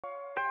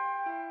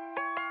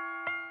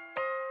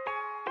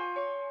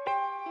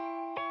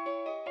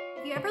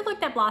Have you ever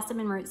looked at Blossom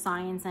and Root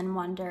Science and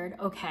wondered,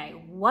 okay,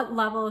 what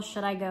level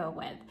should I go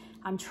with?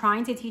 I'm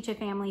trying to teach a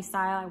family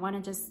style. I want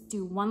to just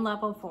do one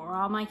level for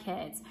all my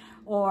kids.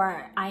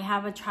 Or I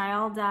have a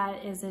child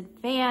that is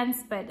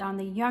advanced, but on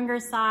the younger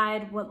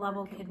side, what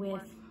level could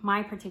with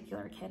my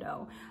particular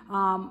kiddo?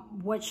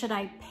 What should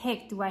I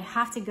pick? Do I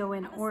have to go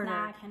in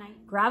order? Can I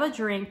grab a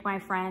drink, my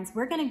friends?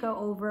 We're going to go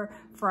over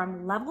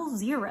from level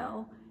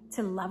 0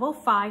 to level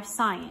 5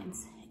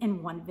 science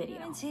in one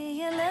video. Until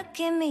you look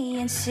at me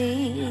and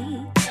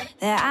see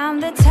that I'm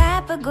the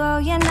type of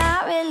girl you're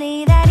not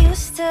really that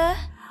used to.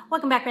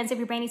 Welcome back, friends. If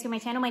you're brand new to my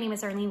channel, my name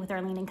is Arlene with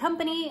Arlene &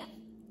 Company.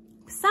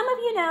 Some of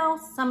you know,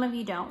 some of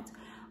you don't.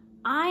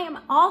 I am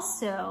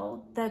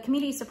also the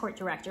community support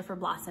director for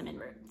Blossom and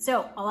Root.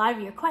 So a lot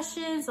of your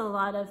questions, a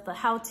lot of the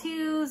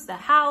how-tos, the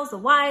hows, the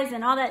whys,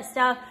 and all that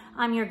stuff,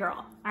 I'm your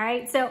girl. All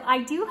right. So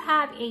I do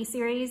have a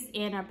series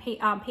in a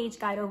page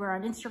guide over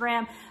on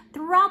Instagram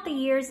throughout the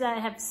years that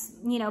have,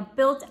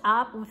 built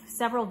up with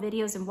several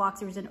videos and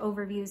walkthroughs and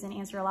overviews and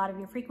answer a lot of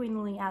your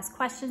frequently asked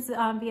questions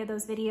via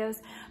those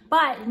videos.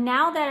 But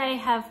now that I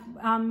have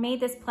made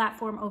this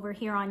platform over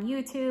here on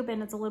YouTube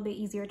and it's a little bit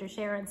easier to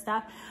share and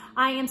stuff,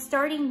 I am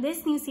starting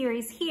this new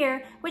series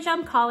here, which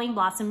I'm calling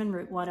Blossom and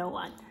Root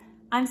 101.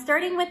 I'm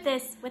starting with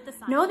this, with the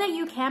science. Know that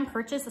you can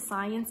purchase the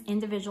science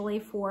individually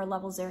for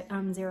level 0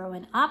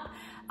 and up.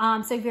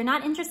 So if you're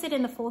not interested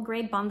in the full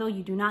grade bundle,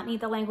 you do not need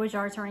the language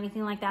arts or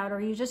anything like that,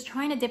 or you're just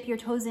trying to dip your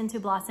toes into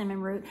Blossom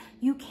and Root,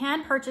 you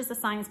can purchase the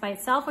science by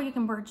itself, or you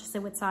can purchase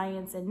it with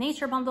science and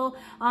nature bundle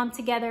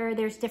together.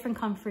 There's different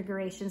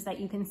configurations that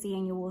you can see,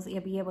 and you will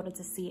be able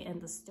to see in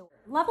the store.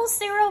 Level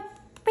 0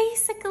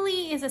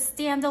 basically is a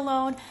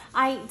standalone.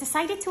 I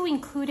decided to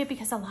include it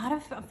because a lot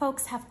of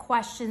folks have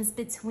questions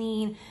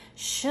between,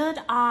 should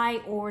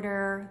I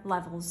order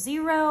level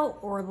 0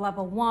 or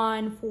level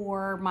 1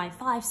 for my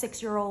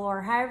 5-6-year-old,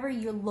 or however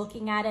you're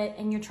looking at it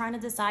and you're trying to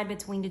decide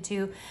between the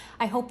two.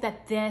 I hope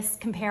that this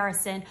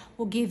comparison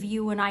will give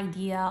you an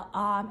idea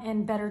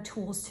and better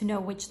tools to know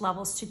which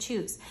levels to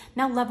choose.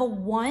 Now, level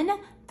 1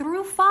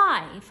 through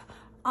 5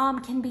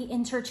 can be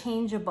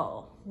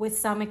interchangeable with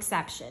some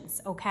exceptions,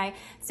 okay?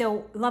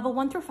 So level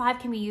 1 through 5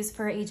 can be used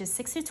for ages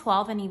 6 to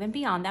 12 and even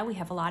beyond that. We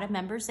have a lot of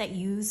members that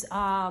use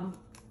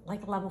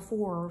like level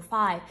 4 or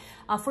 5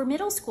 for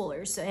middle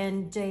schoolers,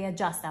 and they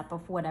adjust up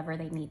of whatever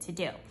they need to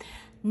do.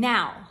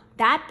 Now,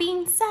 that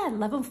being said,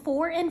 level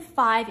 4 and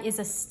 5 is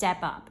a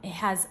step up. It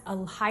has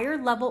a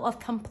higher level of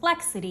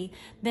complexity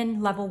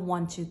than level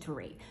 1, 2,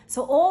 3.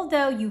 So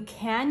although you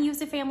can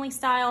use a family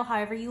style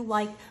however you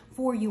like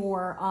for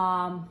your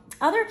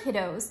other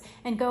kiddos,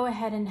 and go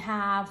ahead and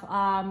have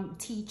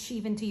teach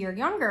even to your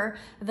younger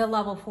the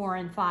level 4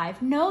 and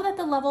 5, know that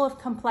the level of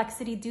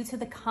complexity due to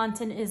the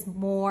content is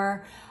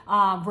more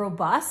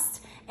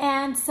robust,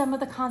 and some of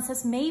the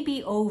concepts may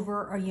be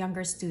over a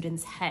younger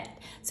student's head.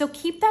 So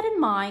keep that in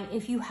mind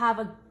if you have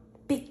a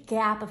big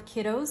gap of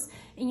kiddos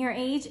in your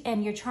age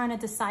and you're trying to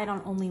decide on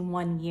only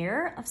 1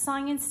 year of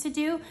science to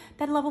do,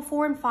 that level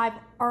 4 and 5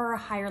 are a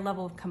higher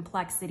level of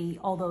complexity,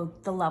 although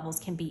the levels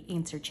can be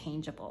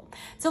interchangeable.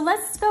 So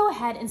let's go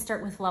ahead and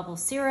start with level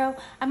 0.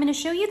 I'm going to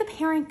show you the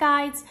parent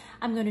guides.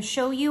 I'm going to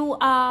show you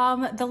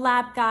the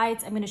lab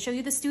guides. I'm going to show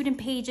you the student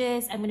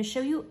pages. I'm going to show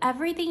you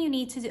everything you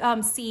need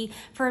to see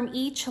from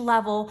each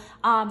level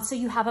so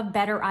you have a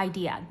better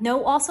idea.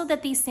 Know also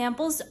that these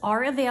samples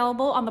are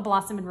available on the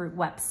Blossom and Root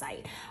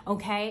website.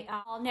 Okay,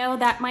 I'll know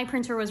that my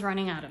printer was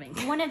running out of ink.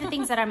 One of the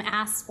things that I'm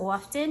asked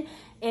often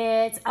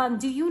is,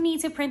 do you need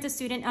to print a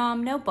student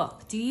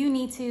notebook? Do you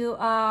need to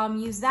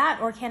use that,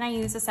 or can I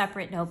use a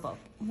separate notebook?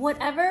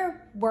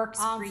 Whatever works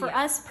for you. For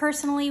us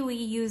personally, we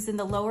use in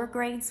the lower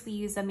grades, we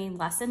use a main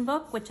lesson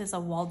book, which is a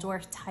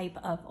Waldorf type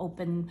of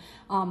open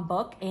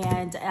book.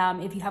 And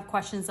if you have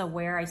questions of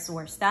where I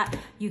source that,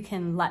 you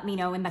can let me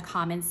know in the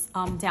comments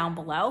down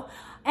below.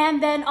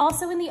 And then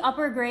also in the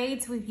upper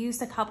grades, we've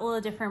used a couple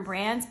of different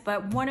brands,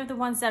 but one of the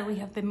ones that we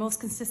have been most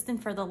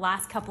consistent for the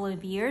last couple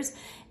of years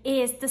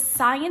is the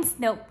science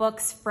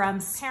notebooks from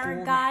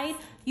Parent Guide.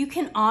 You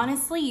can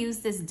honestly use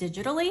this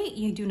digitally.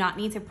 You do not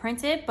need to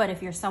print it, but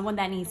if you're someone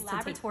that needs to,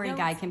 laboratory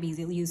guide can be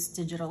used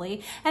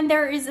digitally. And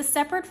there is a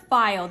separate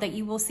file that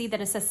you will see that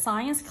it says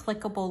science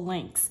clickable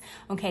links.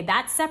 Okay,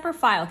 that separate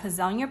file, because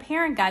on your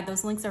parent guide,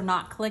 those links are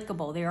not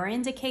clickable. They are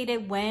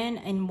indicated when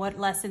and what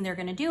lesson they're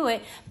gonna do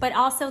it, but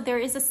also there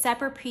is a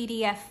separate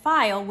PDF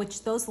file,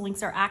 which those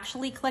links are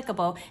actually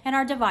clickable and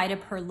are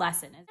divided per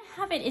lesson.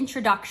 I have an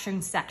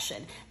introduction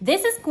section.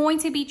 This is going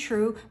to be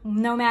true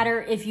no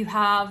matter if you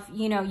have,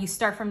 you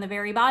start from the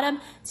very bottom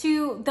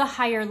to the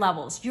higher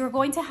levels. You're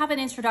going to have an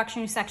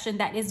introduction section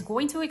that is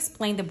going to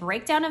explain the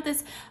breakdown of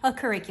this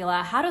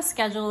curricula, how to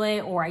schedule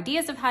it, or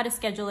ideas of how to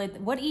schedule it,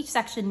 what each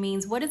section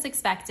means, what is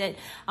expected,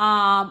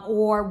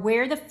 or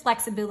where the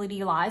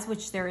flexibility lies,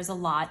 which there is a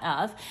lot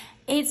of.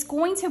 It's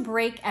going to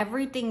break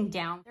everything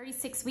down.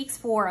 36 weeks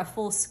for a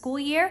full school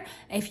year.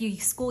 If you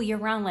school year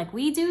round like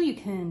we do, you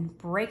can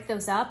break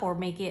those up or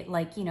make it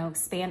like,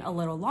 expand a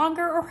little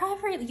longer or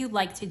however you'd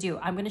like to do.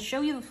 I'm going to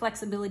show you the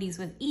flexibilities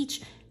with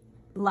each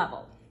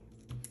level.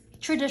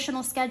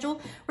 traditional schedule,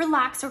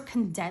 relax or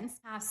condense,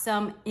 have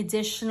some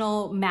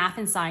additional math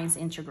and science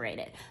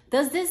integrated.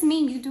 Does this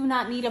mean you do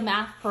not need a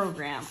math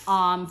program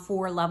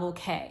for level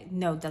K?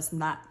 No, that's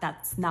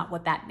not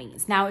what that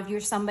means. Now, if you're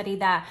somebody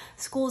that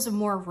school's a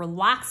more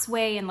relaxed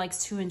way and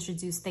likes to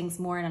introduce things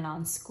more in a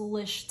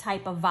non-schoolish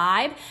type of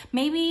vibe,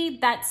 maybe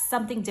that's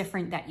something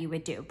different that you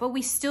would do. But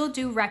we still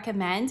do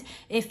recommend,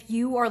 if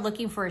you are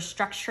looking for a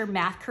structured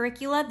math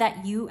curricula,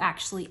 that you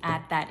actually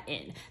add that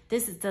in.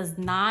 This does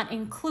not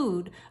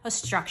include a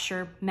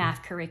structured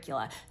math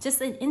curricula,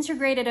 just an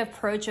integrated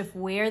approach of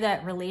where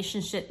that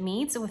relationship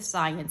meets with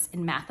science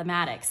and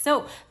mathematics.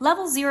 So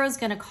level 0 is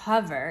going to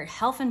cover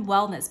health and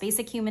wellness,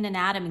 basic human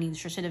anatomy,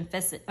 nutrition and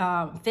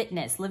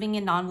fitness, living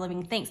and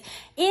non-living things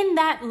in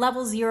that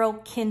level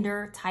 0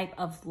 kinder type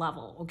of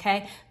level.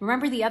 Okay,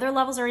 remember the other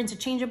levels are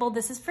interchangeable.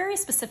 This is very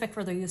specific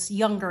for the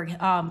younger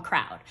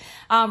crowd.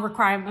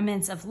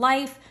 Requirements of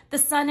life, the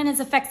sun and its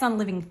effects on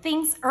living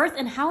things, earth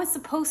and how it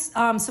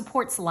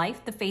supports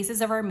life, the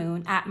phases of our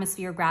moon,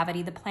 atmosphere,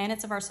 gravity, the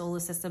planets of our solar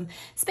system,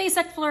 space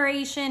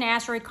exploration,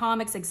 asteroid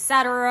comics,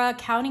 etc.,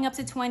 counting up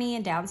to 20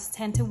 and down to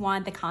 10 to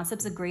 1, the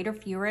concepts of greater,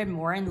 fewer, and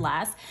more and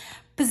less.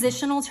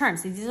 Positional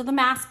terms, these are the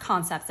math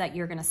concepts that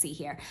you're going to see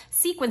here.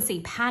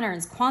 Sequencing,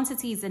 patterns,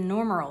 quantities and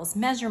numerals,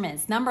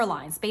 measurements, number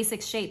lines,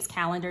 basic shapes,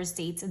 calendars,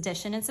 dates,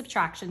 addition and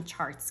subtraction,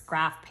 charts,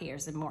 graph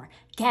pairs, and more.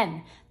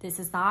 Again, this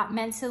is not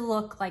meant to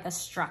look like a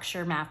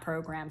structured math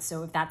program.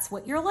 So if that's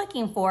what you're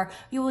looking for,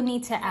 you will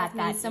need to add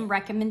that. Some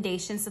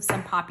recommendations of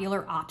some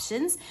popular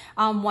options.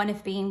 One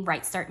of being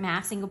Right Start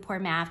Math, Singapore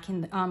Math,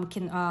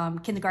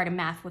 Kindergarten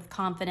Math with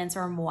Confidence,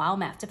 or WAHM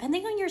Math.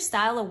 Depending on your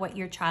style of what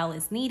your child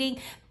is needing,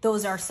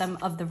 those are some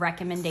of the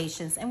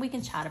recommendations, and we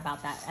can chat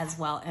about that as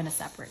well in a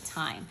separate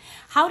time.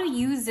 How to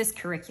use this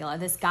curricula.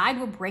 This guide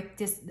will break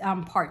this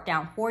part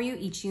down for you.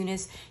 Each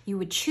unit you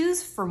would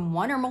choose from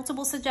one or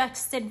multiple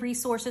suggested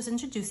resources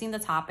introducing the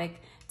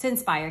topic to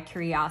inspire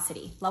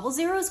curiosity. Level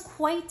 0 is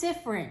quite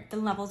different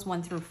than levels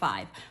 1 through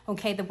 5.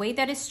 Okay, the way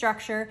that it's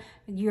structured,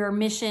 your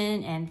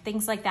mission and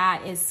things like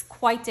that is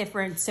quite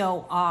different.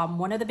 So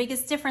one of the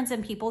biggest difference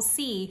in people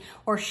see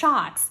or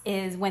shocks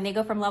is when they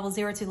go from level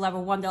 0 to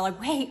level 1, they're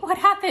like, wait, what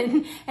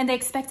happened? And they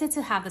expect it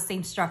to have the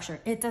same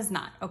structure. It does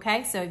not,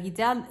 okay? So if you've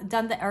done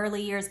the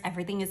early years,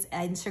 everything is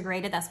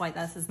integrated. That's why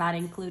this is not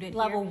included.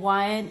 Level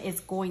 1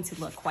 is going to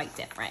look quite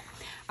different.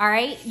 All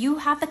right, you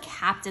have the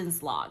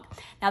captain's log.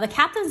 Now the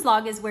captain's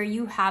log is where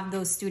you have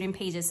those student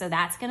pages. So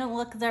that's gonna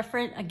look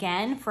different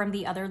again from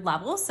the other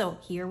levels. So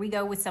here we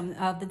go with some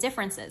of the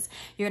differences.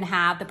 You're gonna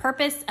have the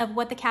purpose of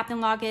what the captain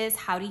log is,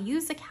 how to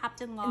use the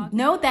captain log.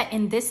 Note that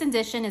in this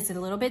edition, it's a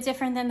little bit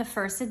different than the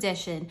first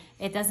edition.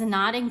 It does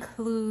not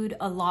include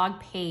a log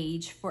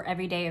page for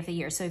every day of the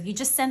year. So if you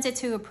just sent it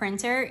to a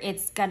printer,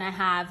 it's gonna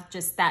have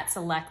just that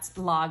select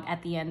log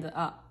at the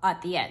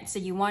end. So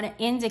you wanna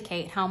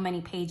indicate how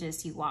many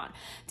pages you want,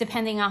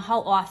 depending on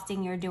how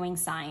often you're doing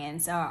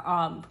science,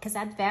 because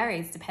that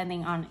varies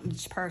depending on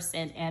each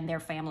person and their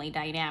family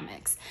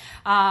dynamics.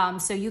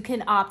 So you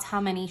can opt how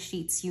many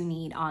sheets you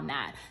need on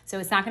that. So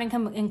it's not going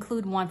to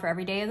include one for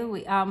every day of the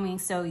week,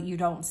 so you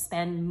don't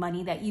spend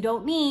money that you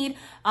don't need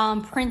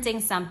printing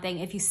something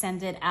if you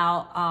send it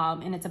out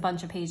and it's a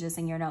bunch of pages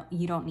and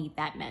you don't need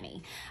that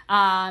many.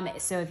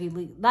 So if you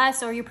need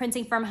less or you're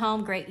printing from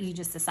home, great, you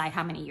just decide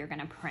how many you're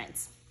going to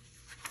print.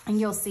 And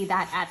you'll see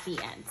that at the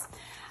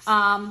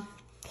end.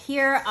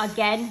 Here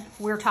again,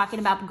 we're talking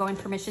about going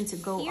permission to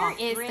go off.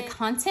 Here is the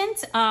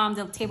content,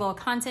 the table of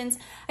contents.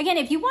 Again,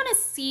 if you want to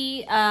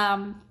see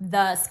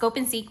the scope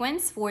and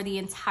sequence for the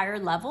entire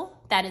level,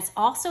 that is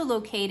also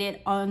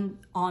located on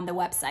the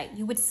website.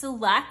 You would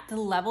select the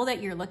level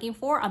that you're looking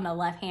for on the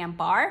left-hand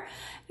bar.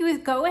 You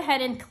would go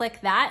ahead and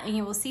click that, and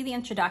you will see the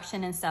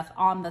introduction and stuff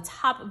on the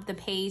top of the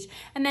page,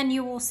 and then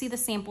you will see the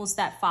samples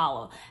that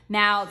follow.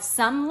 Now,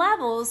 some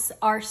levels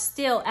are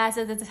still, as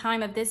of the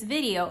time of this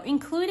video,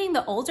 including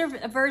the older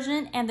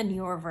version and the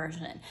newer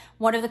version.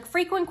 One of the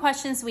frequent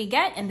questions we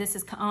get, and this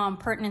is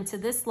pertinent to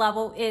this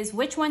level, is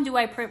which one do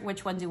I print,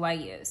 which one do I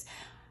use?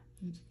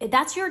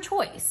 That's your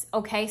choice,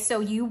 okay? So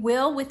you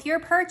will, with your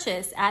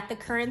purchase at the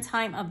current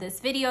time of this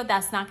video,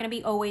 that's not going to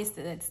be always,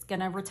 it's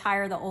going to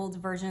retire, the old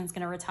version is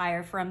going to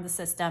retire from the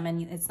system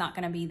and it's not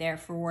going to be there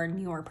for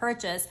newer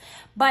purchase.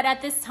 But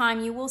at this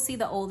time, you will see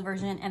the old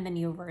version and the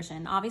new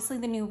version. Obviously,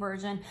 the new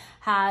version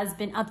has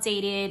been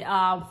updated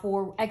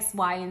for X,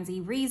 Y, and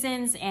Z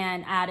reasons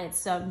and added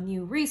some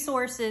new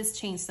resources,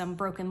 changed some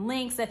broken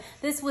links.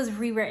 This was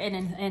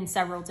rewritten in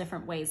several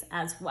different ways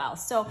as well.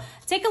 So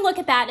take a look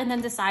at that and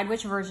then decide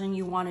which version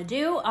you want to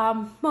do.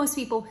 Most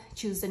people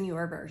choose the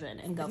newer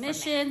version and go for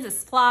missions, the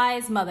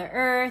supplies, Mother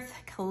Earth,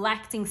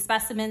 collecting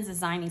specimens,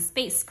 designing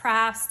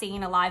spacecraft,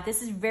 staying alive.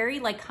 This is very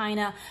like kind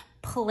of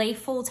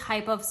playful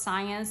type of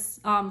science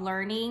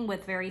learning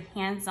with very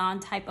hands-on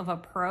type of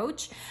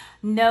approach.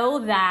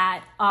 Know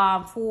that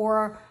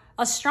for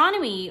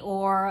astronomy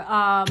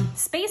or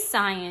space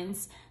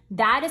science,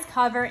 That is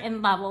covered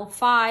in level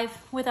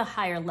 5 with a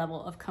higher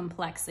level of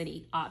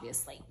complexity,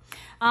 obviously.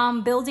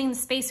 Building the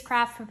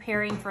spacecraft,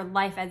 preparing for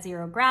life at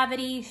zero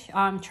gravity,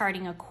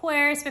 charting a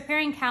course,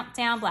 preparing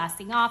countdown,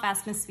 blasting off,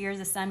 atmospheres,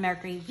 the sun,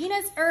 Mercury,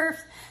 Venus,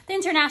 Earth, the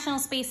International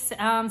Space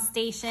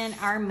Station,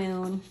 our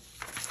moon,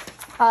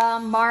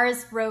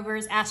 Mars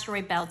rovers,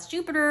 asteroid belts,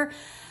 Jupiter,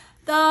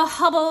 the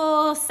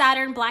Hubble,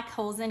 Saturn, black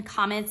holes and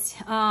comets,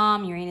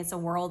 Uranus, a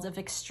world of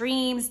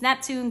extremes,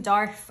 Neptune,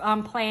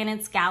 dwarf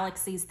planets,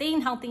 galaxies,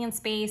 staying healthy in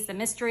space, the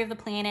mystery of the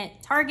planet,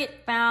 target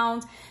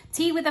found,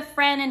 tea with a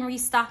friend and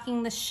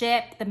restocking the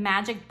ship, the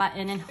magic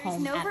button, and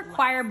home. There's no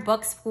required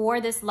books for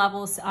this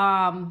level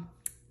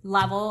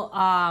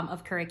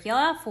of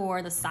curricula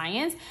for the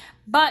science,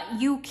 but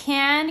you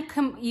can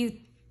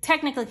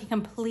technically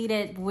complete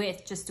it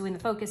with just doing the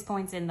focus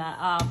points in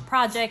the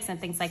projects and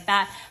things like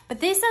that. But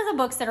these are the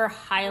books that are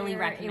highly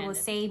recommended. It will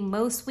say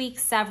most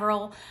weeks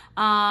several,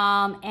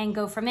 and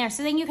go from there.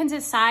 So then you can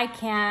decide,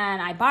 can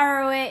I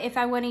borrow it if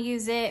I want to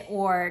use it,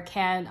 or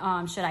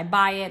should I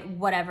buy it,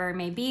 whatever it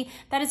may be.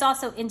 That is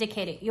also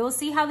indicated. You'll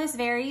see how this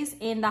varies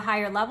in the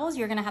higher levels.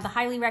 You're going to have the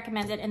highly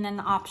recommended and then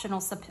the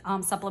optional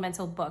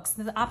supplemental books.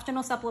 The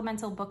optional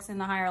supplemental books in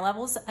the higher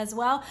levels as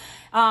well,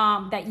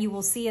 that you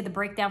will see the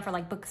breakdown for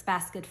like Books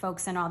Basket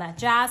folks and all that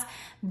jazz.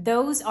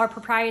 Those are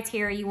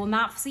proprietary. You will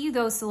not see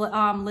those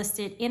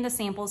listed in the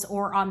samples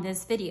or on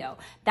this video.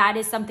 That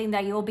is something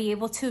that you'll be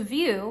able to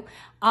view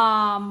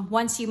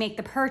once you make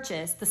the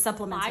purchase. The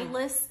supplemental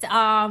list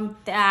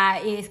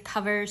that it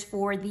covers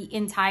for the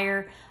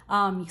entire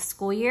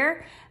school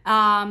year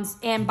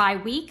and by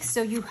week,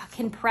 so you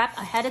can prep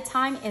ahead of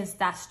time if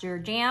that's your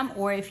jam,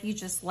 or if you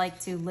just like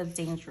to live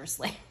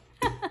dangerously.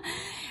 All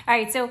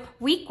right, so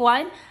week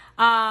 1,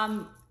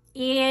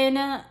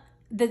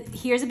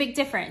 here's a big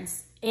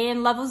difference.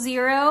 In level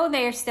 0,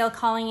 they're still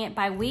calling it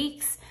by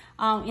weeks.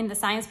 In the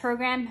science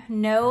program,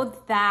 know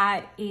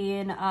that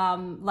in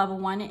level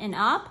 1 and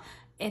up,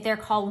 they're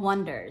called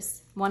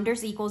wonders.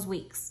 Wonders equals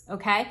weeks,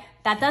 okay?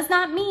 That does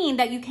not mean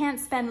that you can't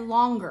spend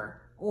longer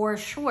or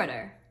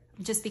shorter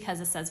just because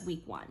it says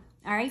week 1.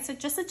 All right, so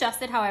just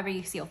adjust it however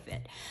you feel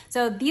fit.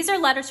 So these are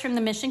letters from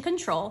the mission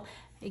control.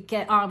 It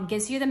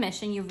gives you the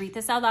mission. You read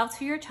this out loud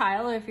to your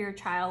child, or if your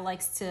child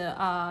likes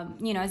to,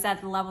 is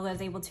at the level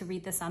that's able to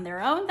read this on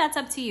their own, that's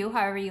up to you,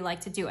 however you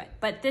like to do it.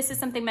 But this is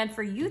something meant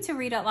for you to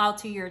read out loud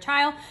to your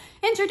child,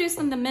 introduce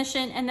them to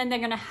mission, and then they're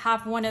going to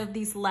have one of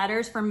these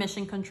letters for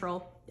mission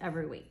control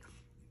every week.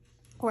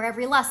 Or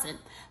every lesson,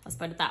 let's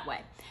put it that way.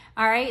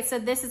 All right, so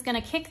this is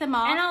gonna kick them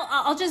off. And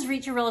I'll just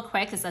read you real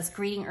quick. It says,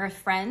 greeting Earth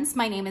friends.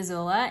 My name is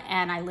Zula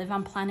and I live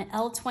on planet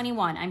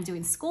L21. I'm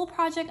doing school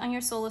project on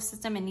your solar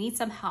system and need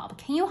some help.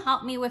 Can you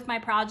help me with my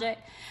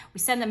project? We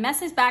send a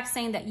message back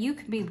saying that you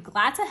could be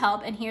glad to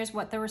help, and here's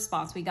what the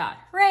response we got.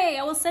 Hooray,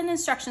 I will send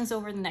instructions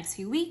over the next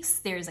few weeks.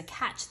 There's a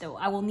catch though.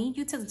 I will need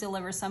you to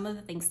deliver some of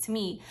the things to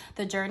me.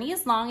 The journey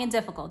is long and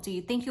difficult. Do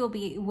you think you'll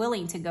be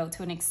willing to go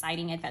to an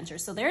exciting adventure?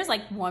 So there's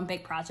like one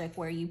big project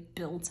where you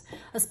build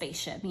a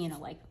spaceship,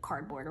 like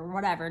cardboard or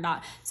whatever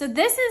not. So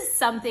this is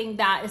something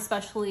that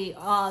especially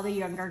the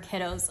younger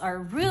kiddos are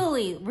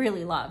really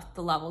love,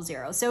 the level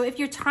 0. So if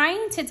you're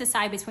trying to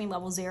decide between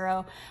level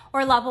 0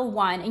 or level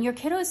 1 and your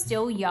kiddo is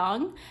still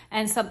young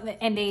and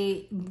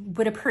they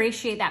would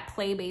appreciate that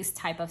play-based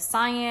type of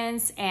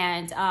science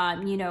and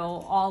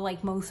all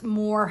like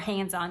more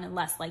hands-on and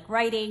less like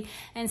writing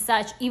and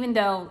such, even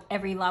though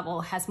every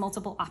level has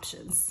multiple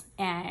options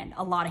and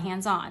a lot of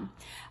hands-on,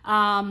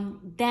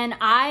 then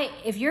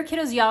if your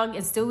kiddo's young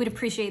and still would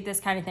appreciate this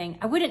kind of thing,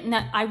 I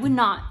would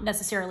not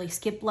necessarily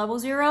skip level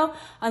 0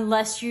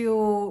 unless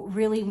you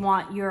really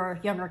want your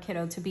younger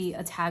kiddo to be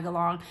a tag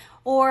along.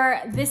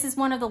 Or this is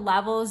one of the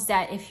levels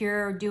that if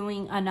you're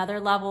doing another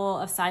level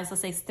of science,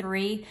 let's say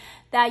 3,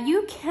 that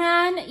you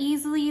can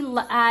easily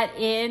add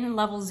in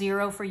level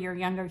 0 for your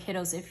younger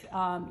kiddos if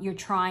you're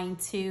trying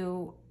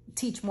to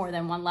teach more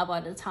than one level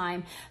at a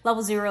time.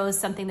 Level 0 is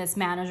something that's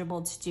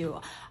manageable to do.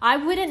 I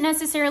wouldn't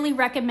necessarily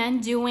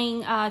recommend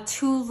doing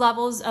 2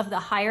 levels of the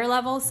higher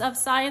levels of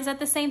science at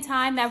the same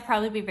time. That would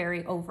probably be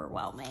very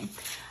overwhelming.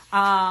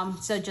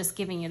 So just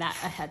giving you that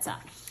a heads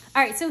up.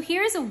 All right, so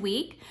here's a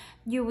week.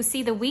 You will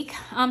see the week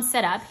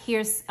set up.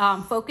 Here's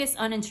focus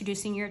on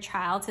introducing your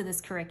child to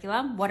this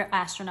curriculum, what an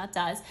astronaut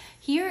does.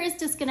 Here is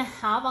just gonna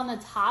have on the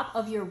top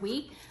of your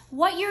week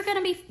what you're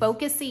gonna be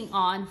focusing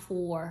on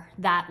for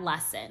that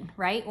lesson,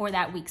 right? Or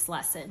that week's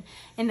lesson.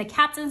 And the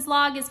captain's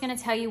log is gonna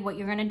tell you what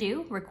you're gonna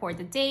do, record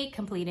the date,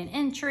 complete an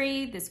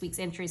entry. This week's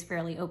entry is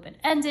fairly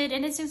open-ended,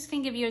 and it's just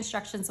gonna give you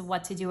instructions of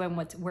what to do and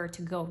where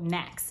to go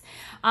next.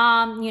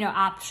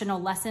 Optional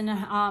lesson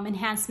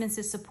enhancements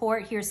to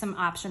support. Here's some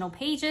optional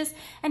pages.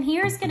 And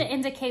here's gonna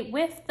indicate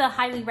with the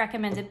highly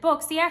recommended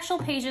books, the actual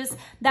pages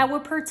that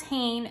would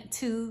pertain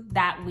to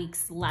that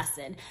week's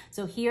lesson.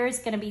 So here's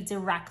gonna be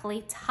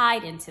directly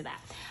tied into to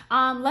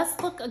that.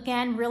 Let's look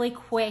again really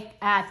quick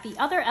at the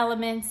other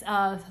elements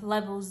of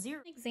level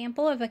 0.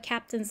 Example of a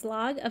captain's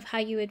log of how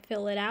you would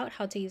fill it out,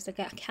 how to use the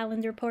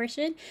calendar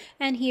portion.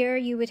 And here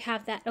you would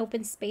have that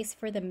open space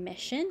for the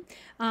mission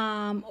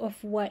of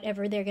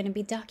whatever they're going to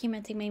be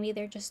documenting. Maybe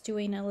they're just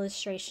doing an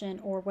illustration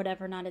or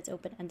whatever, not as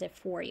open-ended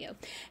for you.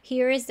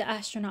 Here is the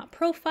astronaut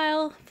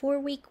profile for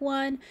week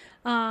 1.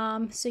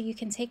 So you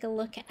can take a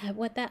look at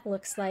what that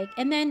looks like.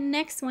 And then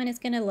next one is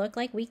going to look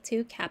like week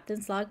 2,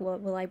 captain's log.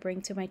 What will I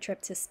bring to my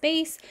trip to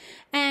space?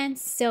 And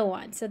so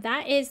on. So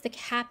that is the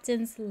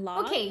captain's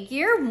log. Okay,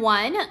 year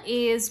 1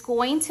 is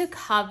going to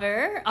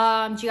cover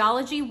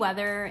geology,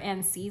 weather,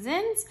 and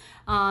seasons.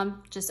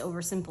 Just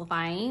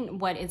oversimplifying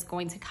what it's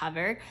going to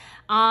cover.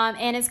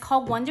 And it's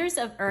called Wonders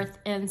of Earth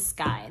and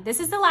Sky. This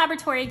is the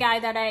laboratory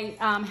guide that I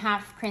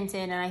have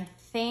printed, and I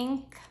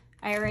think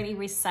I already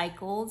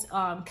recycled,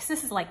 because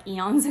this is like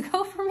eons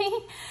ago for me.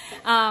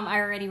 I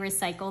already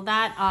recycled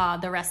that,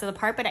 the rest of the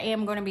part, but I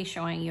am going to be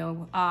showing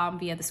you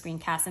via the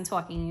screencast and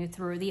talking you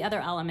through the other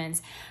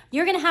elements.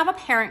 You're going to have a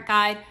parent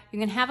guide. You're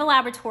going to have a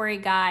laboratory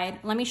guide.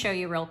 Let me show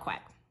you real quick.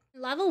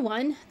 Level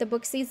 1, the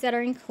book seats that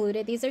are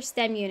included, these are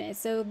STEM units.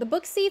 So the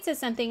book seats is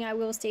something I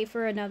will save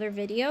for another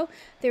video.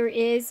 There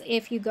is,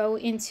 if you go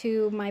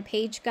into my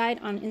page guide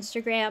on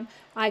Instagram,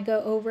 I go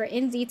over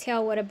in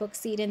detail what a book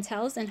seat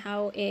entails and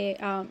how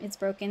it's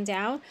broken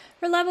down.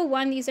 For level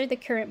 1, these are the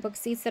current book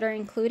seats that are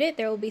included.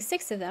 There will be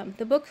 6 of them.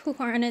 The Boy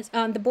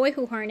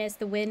Who Harnessed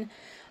the Wind,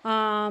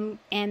 and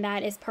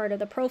that is part of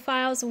the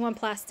profiles. 1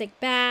 plastic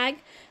bag.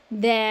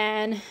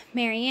 Then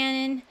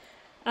Marianne.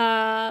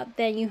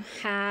 Then you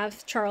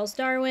have Charles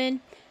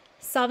Darwin,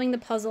 Solving the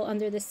Puzzle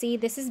Under the Sea.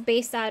 This is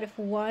based out of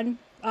one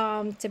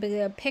typically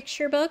a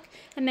picture book,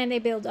 and then they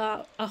build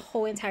a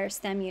whole entire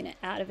STEM unit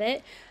out of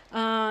it.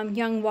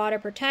 Young water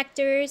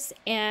protectors,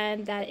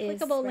 and that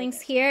is clickable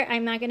links here.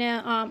 I'm not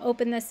gonna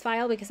open this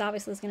file because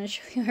obviously it's gonna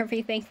show you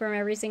everything from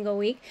every single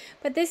week,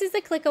 but this is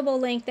the clickable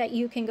link that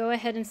you can go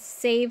ahead and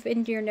save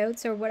into your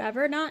notes or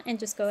whatever not, and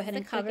just go ahead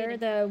and cover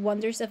the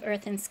Wonders of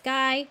Earth and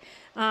Sky.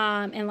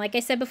 And like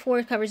I said before,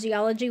 it covers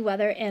geology,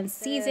 weather, and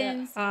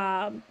seasons.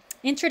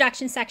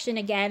 Introduction section,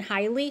 again,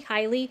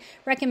 highly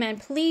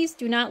recommend. Please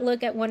do not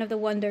look at one of the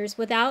wonders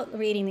without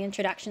reading the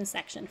introduction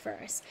section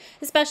first,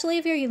 especially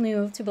if you're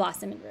new to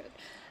Blossom and Root.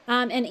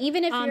 And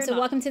even if you're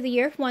welcome to the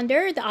Year of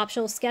Wonder, the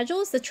optional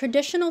schedules, the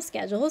traditional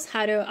schedules,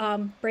 how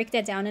to break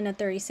that down into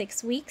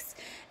 36 weeks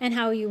and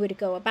how you would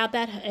go about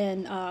that,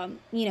 and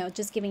you know,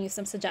 just giving you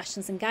some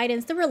suggestions and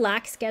guidance. The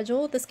relaxed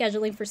schedule, the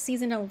scheduling for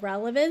seasonal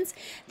relevance.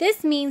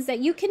 This means that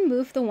you can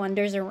move the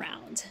wonders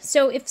around.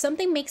 So if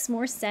something makes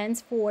more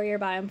sense for your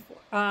biome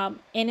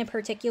in a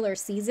particular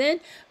season,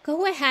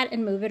 go ahead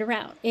and move it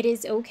around. It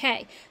is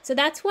okay. So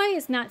that's why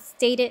it's not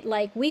stated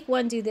like week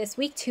 1 do this,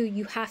 week 2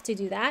 you have to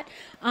do that,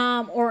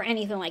 or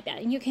anything like that.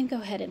 And you can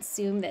go ahead and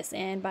zoom this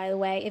in, by the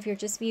way, if you're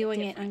just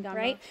viewing it on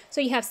right.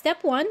 So you have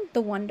step 1,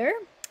 the wonder.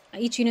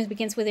 Each unit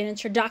begins with an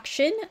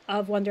introduction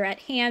of wonder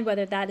at hand,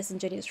 whether that is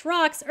indigenous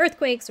rocks,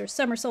 earthquakes, or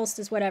summer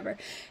solstice, whatever.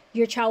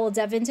 Your child will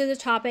delve into the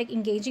topic,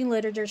 engaging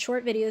literature,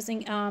 short videos,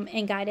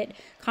 and guided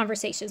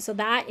conversations. So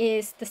that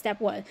is the step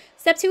 1.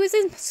 Step 2 is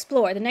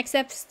explore. The next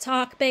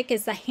topic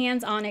is the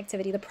hands-on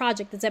activity, the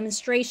project, the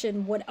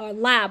demonstration,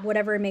 lab,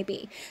 whatever it may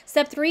be.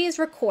 Step 3 is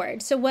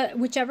record. So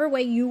whichever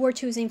way you are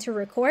choosing to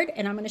record,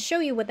 and I'm going to show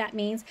you what that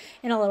means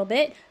in a little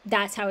bit,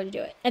 that's how to do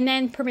it. And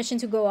then permission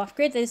to go off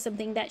grid. That is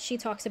something that she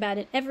talks about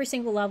in every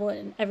single level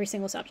and every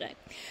single subject.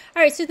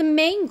 All right, so the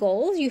main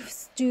goal, you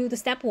do the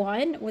step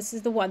 1, which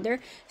is the wonder.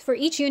 For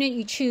each unit,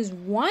 you choose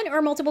one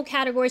or multiple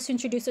categories to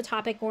introduce a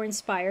topic or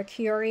inspire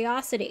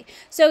curiosity.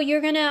 So you're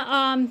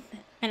gonna,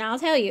 and I'll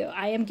tell you,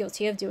 I am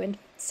guilty of doing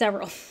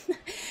several.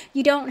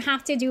 You don't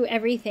have to do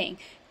everything.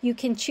 You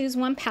can choose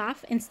one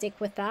path and stick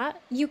with that.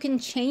 You can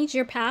change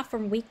your path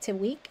from week to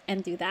week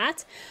and do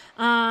that.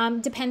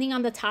 Depending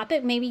on the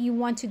topic, maybe you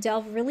want to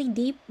delve really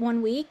deep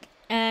one week,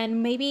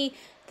 and maybe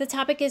the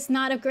topic is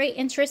not of great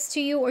interest to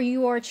you, or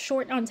you are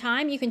short on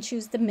time, you can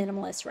choose the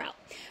minimalist route.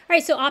 All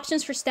right, so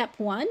options for step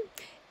 1.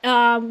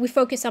 We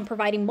focus on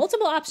providing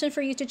multiple options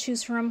for you to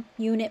choose from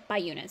unit by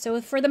unit.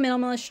 So for the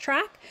minimalist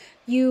track,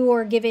 you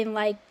are given,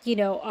 like, you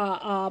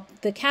know,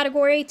 the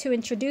category to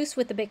introduce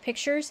with the big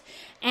pictures,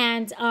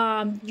 and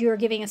you're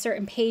giving a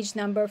certain page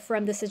number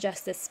from the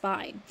suggested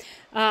spine,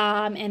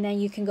 and then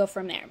you can go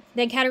from there.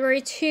 Then category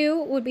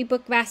 2 would be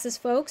book baskets,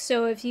 folks.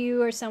 So if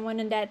you are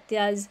someone that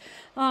does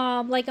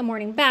like a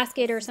morning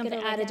basket or something,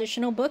 add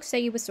additional books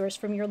that you would source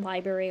from your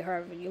library,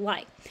 however you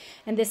like,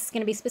 and this is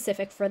going to be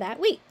specific for that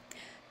week.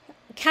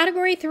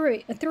 Category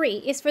 3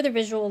 is for the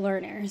visual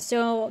learner.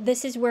 So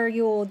this is where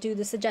you'll do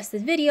the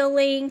suggested video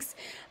links,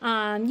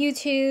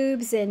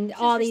 YouTubes, and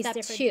all these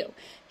different.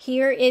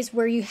 Here is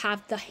where you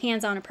have the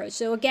hands-on approach.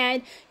 So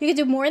again, you could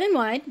do more than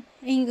one,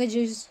 and you could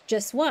use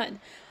just one.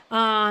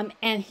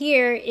 And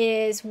here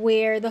is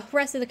where the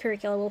rest of the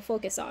curricula will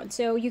focus on.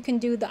 So you can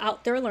do the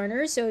outdoor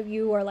learners. So if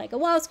you are like a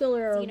wild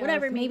schooler or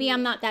whatever, maybe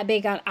I'm not that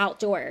big on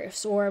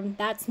outdoors, or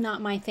that's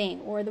not my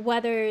thing, or the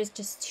weather is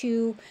just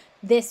too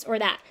this or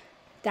that.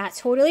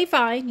 That's totally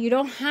fine. You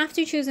don't have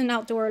to choose an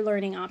outdoor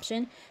learning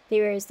option.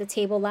 There is the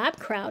table lab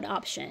crowd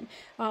option,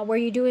 where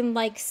you're doing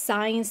like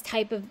science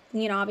type of,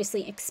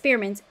 obviously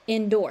experiments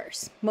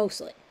indoors,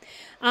 mostly.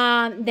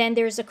 Then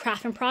there's a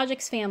craft and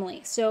projects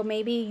family. So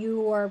maybe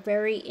you are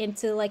very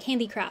into like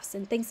handicrafts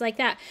and things like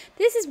that.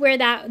 This is where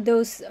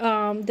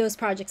those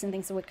projects and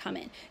things would come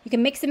in. You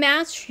can mix and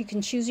match. You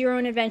can choose your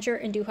own adventure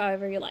and do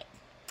however you like.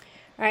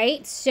 All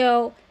right.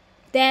 So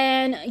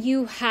then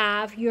you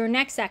have your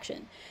next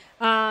section.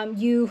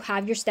 You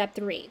have your step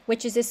 3,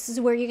 which is this is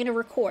where you're going to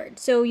record.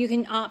 So you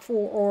can opt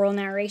for oral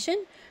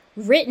narration,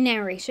 written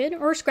narration,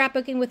 or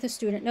scrapbooking with a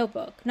student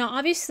notebook. Now,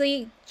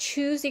 obviously,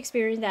 choose the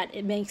experience that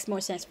it makes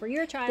more sense for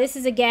your child. This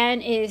is,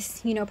 again,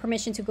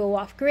 permission to go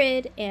off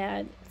grid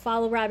and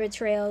follow rabbit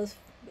trails,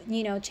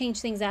 change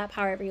things up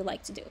however you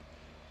like to do.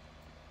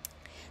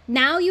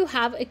 Now you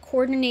have a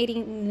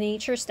coordinating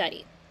nature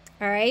study.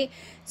 All right.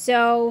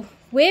 So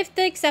with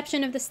the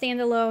exception of the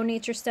standalone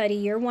nature study,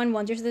 year 1,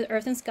 Wonders of the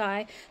Earth and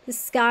Sky, the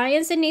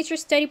science and nature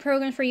study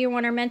programs for year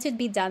 1 are meant to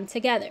be done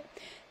together.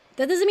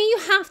 That doesn't mean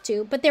you have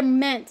to, but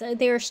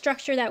they're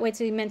structured that way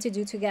to be meant to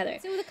do together.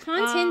 So the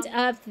content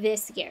of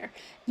this year,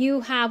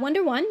 you have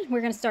Wonder 1.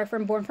 We're going to start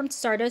from Born from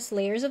Stardust,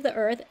 Layers of the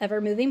Earth,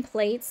 Ever-Moving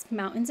Plates,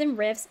 Mountains and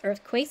Rifts,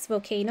 Earthquakes,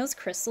 Volcanoes,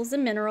 Crystals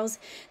and Minerals,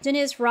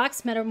 Igneous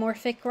Rocks,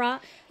 Metamorphic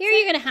Rock. Here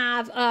you're going to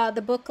have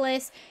the book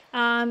list.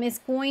 It's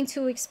going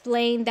to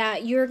explain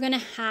that you're going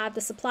to have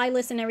the supply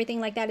list and everything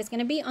like that is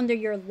going to be under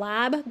your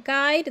lab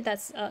guide.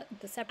 That's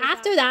the separate.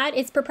 After that,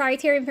 it's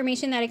proprietary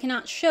information that I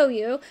cannot show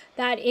you.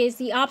 That is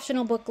the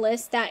optional book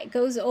list that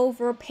goes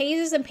over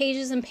pages and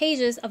pages and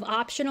pages of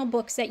optional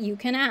books that you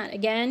can add.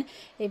 Again,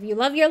 if you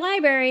love your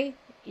library,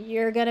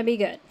 you're going to be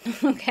good.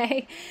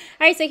 Okay.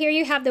 All right. So here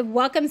you have the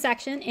welcome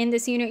section. In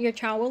this unit, your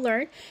child will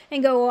learn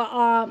and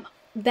go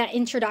that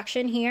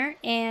introduction here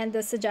and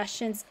the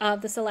suggestions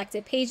of the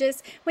selected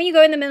pages. When you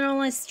go in the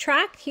minimalist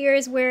track,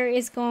 here's where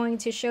it's going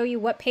to show you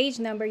what page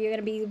number you're going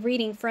to be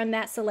reading from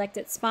that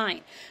selected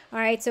spine. All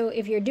right. So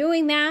if you're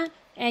doing that,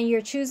 and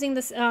you're choosing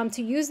this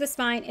to use the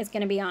spine, it's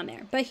going to be on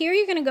there. But here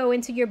you're going to go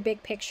into your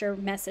big picture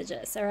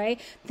messages, all right?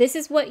 This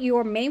is what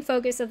your main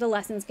focus of the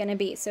lesson is going to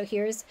be. So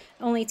here's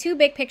only 2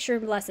 big picture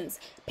lessons.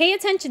 Pay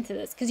attention to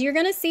this because you're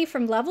going to see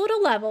from level to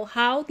level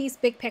how these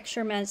big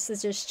picture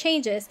messages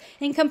changes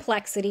in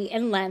complexity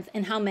and length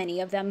and how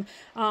many of them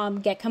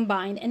get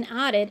combined and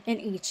added in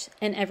each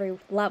and every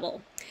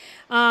level.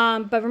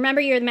 But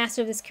remember, you're the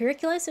master of this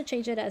curricula, so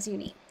change it as you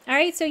need. All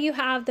right, so you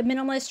have the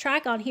minimalist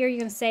track on here. You're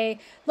going to say,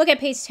 look at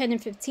page 10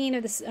 and 15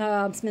 of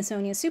the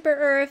Smithsonian Super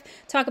Earth,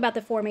 talk about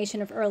the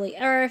formation of early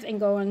Earth, and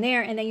go in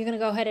there. And then you're going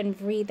to go ahead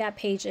and read that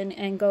page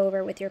and go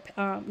over with your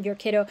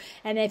kiddo.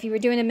 And if you were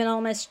doing the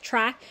minimalist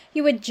track,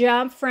 you would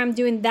jump from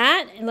doing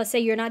that. And let's say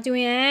you're not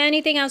doing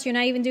anything else. You're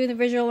not even doing the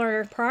visual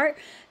learner part.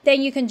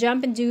 Then you can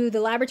jump and do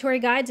the laboratory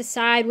guide,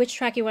 decide which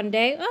track you want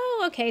to do.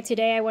 Oh, okay,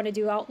 today I want to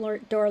do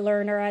outdoor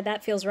learner,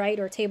 that feels right,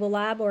 or table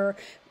lab or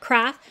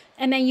craft.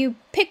 And then you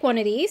pick one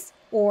of these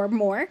or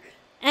more.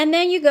 And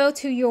then you go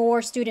to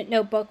your student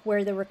notebook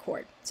where they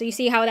record. So you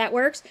see how that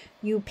works?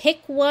 You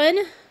pick one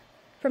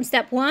from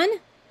step 1,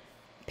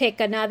 pick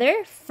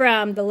another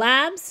from the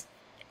labs,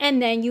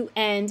 and then you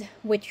end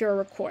with your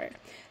record.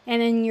 And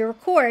then your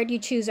record, you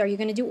choose, are you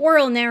going to do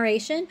oral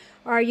narration,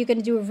 or are you going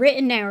to do a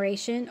written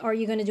narration, or are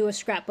you going to do a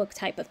scrapbook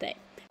type of thing?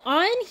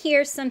 On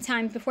here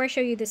sometimes, before I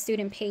show you the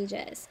student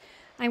pages,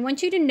 I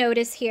want you to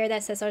notice here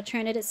that says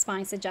alternative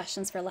spine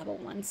suggestions for level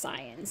 1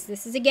 science.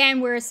 This is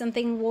again where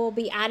something will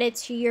be added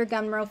to your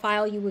Gumroad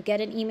file. You will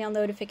get an email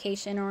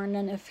notification or a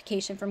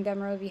notification from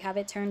Gumroad if you have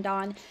it turned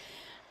on.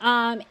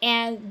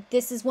 And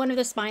this is one of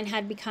the spine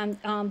had become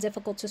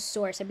difficult to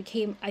source. It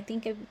became, I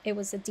think it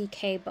was a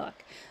DK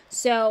book.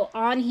 So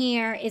on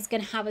here, it's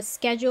going to have a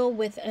schedule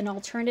with an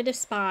alternative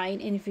spine,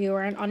 and if you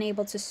are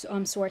unable to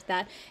sort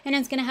that, and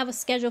it's going to have a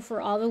schedule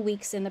for all the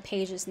weeks in the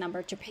pages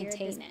number to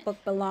contain it. Book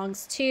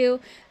belongs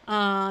to,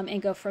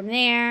 and go from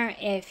there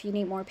if you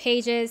need more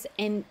pages.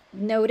 And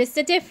notice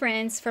the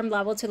difference from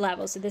level to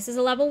level. So this is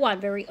a level 1,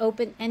 very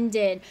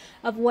open-ended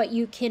of what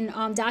you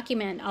can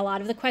document. A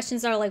lot of the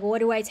questions are like, what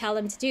do I tell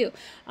them to do?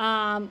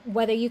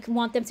 Whether you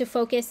want them to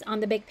focus on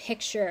the big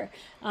picture,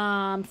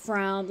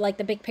 from like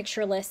the big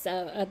picture list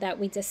that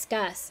we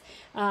discuss,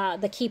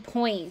 the key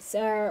points,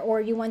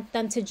 or you want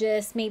them to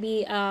just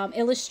maybe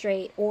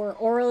illustrate or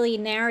orally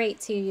narrate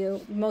to you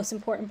most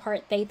important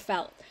part they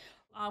felt.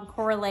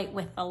 Correlate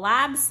with the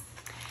labs,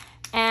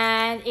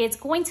 and it's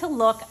going to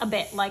look a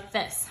bit like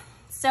this.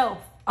 So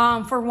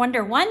for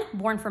Wonder 1,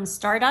 Born from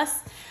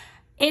Stardust,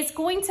 it's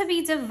going to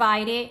be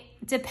divided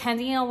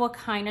depending on what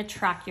kind of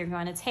track you're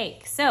going to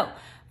take. So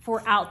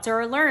for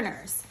outdoor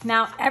learners,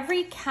 now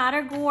every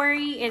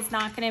category is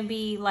not going to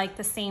be like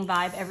the same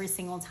vibe every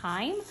single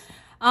time.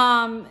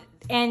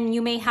 And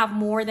you may have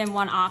more than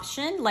one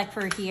option. Like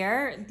for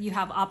here, you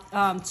have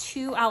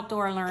 2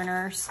 outdoor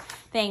learners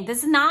thing.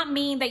 This does not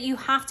mean that you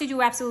have to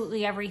do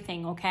absolutely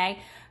everything, okay?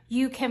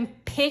 You can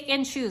pick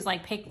and choose,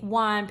 like pick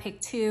 1, pick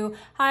 2,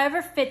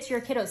 however fits your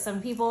kiddos. Some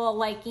people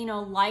like, you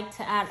know, like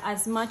to add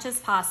as much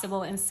as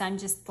possible, and some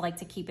just like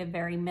to keep it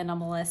very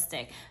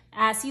minimalistic,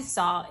 as you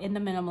saw in the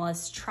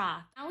minimalist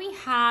track. Now we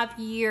have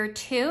year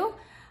 2,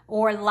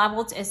 or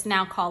level, it's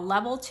now called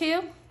level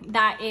 2,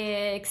 that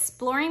is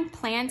exploring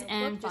plant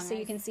and just so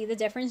you can see the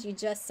difference. You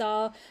just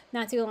saw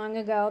not too long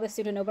ago the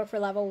student notebook for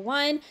level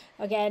 1.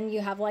 Again, you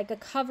have like a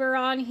cover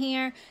on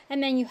here,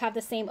 and then you have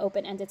the same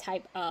open-ended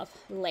type of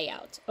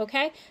layout.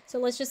 Okay, so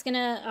let's just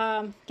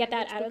gonna get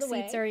that out of the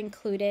way. Seats are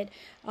included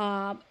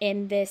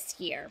in this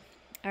year.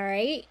 All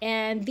right,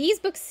 and these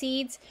book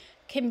seats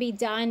can be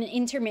done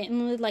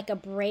intermittently, like a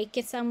break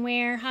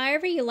somewhere,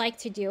 however you like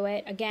to do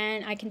it.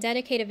 Again, I can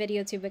dedicate a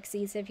video to book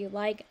seats if you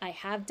like. I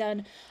have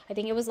done, I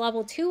think it was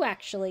level 2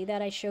 actually,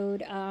 that I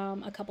showed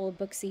a couple of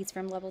book seats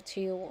from level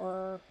 2,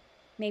 or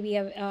maybe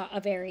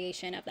a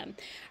variation of them.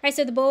 All right,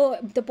 so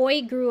the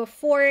boy grew a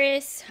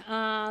forest,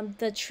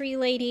 the tree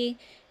lady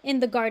in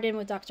the garden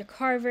with Dr.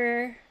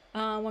 Carver,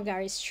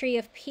 Wangari's tree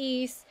of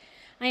peace,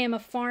 I am a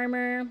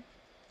farmer,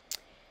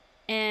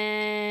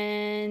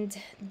 and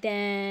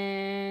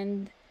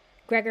then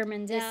Gregor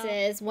Mendel. This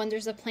is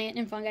Wonders of Plant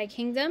and Fungi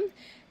Kingdom,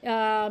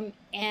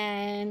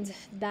 and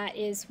that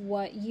is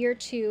what year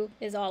 2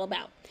 is all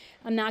about.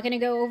 I'm not going to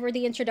go over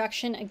the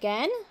introduction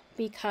again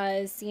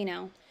because, you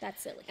know,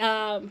 that's silly.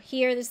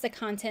 Here is the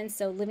content.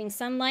 So living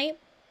sunlight,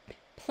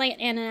 plant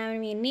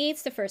anatomy and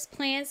needs, the first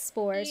plants,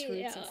 spores,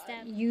 roots, and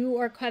stems. You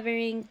are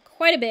covering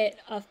quite a bit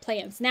of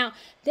plants. Now,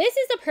 this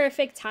is the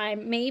perfect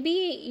time. Maybe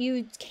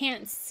you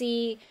can't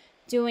see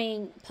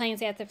doing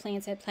plants after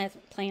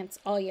plants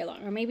all year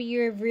long, or maybe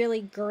you're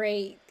really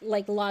great,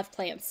 like love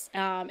plants,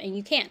 and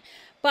you can.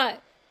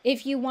 But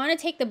if you want to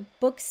take the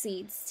book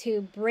seeds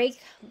to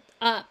break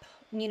up,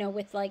 you know,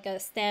 with like a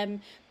stem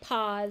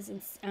pause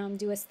and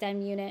do a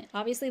stem unit,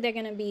 obviously they're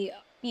going to be,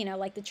 you know,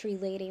 like the tree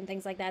lady and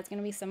things like that. It's going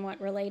to be somewhat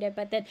related,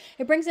 but then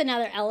it brings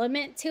another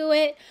element to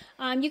it.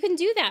 You can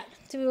do that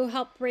to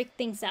help break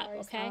things up.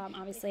 Okay,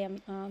 obviously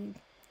I'm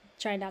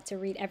try not to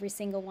read every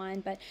single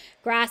one, but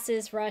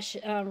grasses,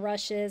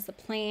 rushes, the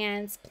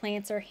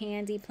plants are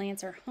handy,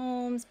 plants are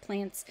homes,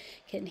 plants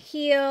can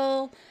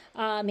heal,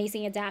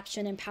 amazing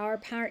adaptation and power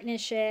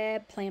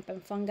partnership, plant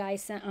and fungi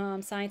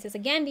sciences.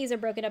 Again, these are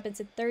broken up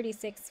into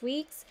 36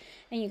 weeks,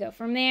 and you go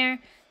from there.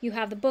 You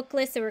have the book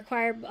list, the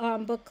required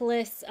book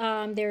list.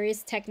 There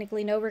is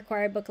technically no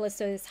required book list,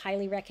 so it's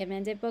highly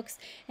recommended books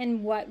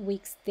and what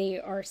weeks they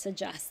are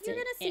suggested. You're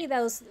gonna see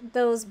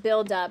those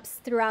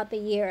build-ups throughout the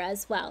year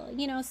as well.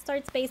 You know,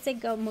 starts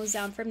basic, moves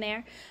down from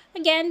there.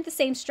 Again, the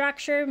same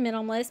structure: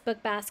 minimalist,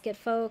 book basket,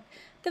 folk,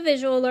 the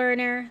visual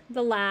learner,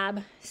 the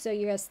lab. So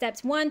you have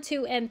steps 1,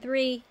 2, and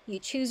 3. You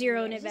choose your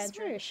own adventure. I just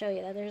wanted to show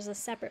you that there's a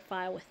separate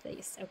file with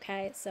these.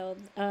 Okay, so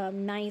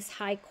nice,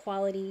 high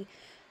quality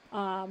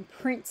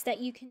prints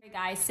that you can.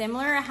 Guys,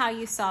 similar to how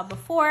you saw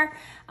before,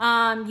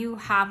 you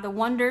have the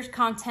wonders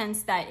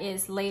contents that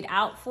is laid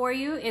out for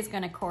you. It's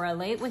going to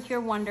correlate with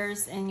your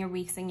wonders and your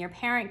weeks in your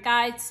parent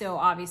guide, so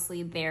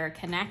obviously they're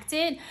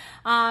connected,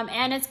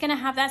 and it's going to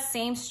have that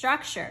same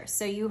structure.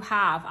 So you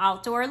have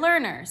outdoor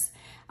learners.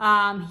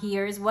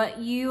 Here's what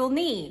you'll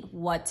need,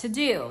 what to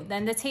do.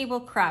 Then the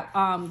table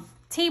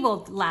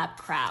lab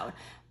crowd,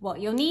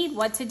 what you'll need,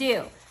 what to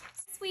do.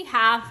 We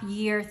have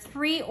year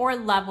 3 or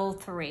level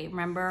 3.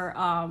 Remember,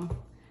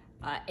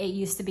 it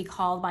used to be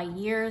called by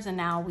years, and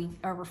now we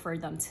refer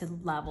them to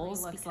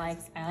levels. Looks like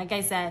I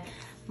said,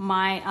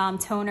 my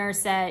toner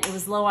said it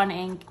was low on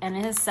ink, and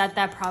it has said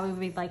that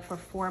probably like for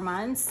 4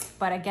 months,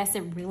 but I guess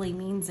it really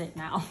means it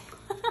now.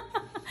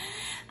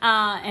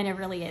 And it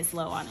really is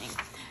low on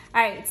ink.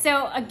 All right,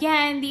 so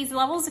again, these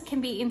levels can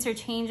be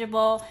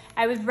interchangeable.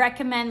 I would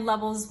recommend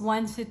levels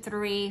 1 to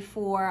 3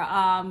 for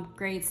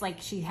grades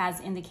like she has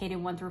indicated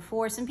 1 through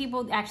 4. Some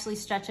people actually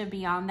stretch it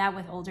beyond that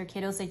with older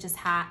kiddos. They just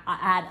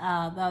add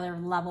another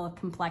level of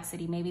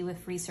complexity, maybe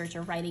with research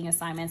or writing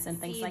assignments and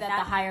things like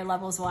that. The higher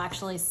levels will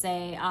actually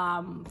say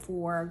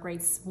for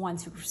grades 1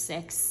 through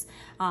 6,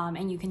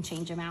 and you can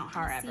change them out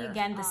however. See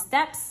again the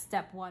steps.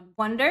 Step 1,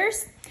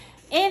 wonders.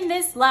 In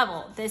this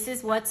level, this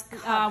is what's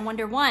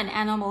Wonder 1,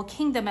 Animal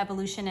Kingdom,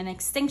 Evolution and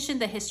Extinction,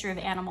 the history of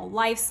animal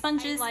life,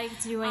 sponges. I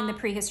like doing the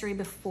prehistory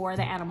before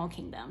the Animal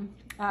Kingdom.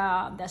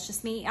 That's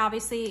just me.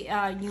 Obviously,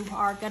 you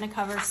are going to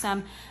cover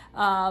some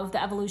of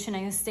the evolution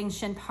and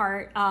extinction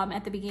part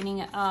at the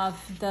beginning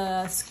of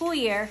the school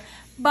year,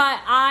 but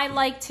I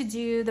like to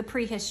do the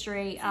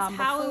prehistory.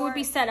 How it would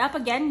be set up.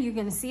 Again, you're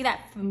going to see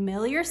that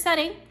familiar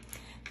setting,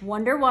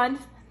 Wonder 1.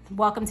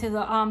 Welcome to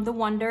the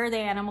Wonder, the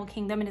Animal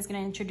Kingdom, and it's going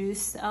to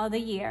introduce the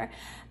year.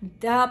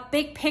 The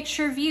big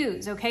picture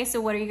views, okay? So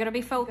what are you going to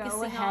be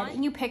focusing on?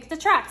 And you pick the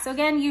track. So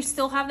again, you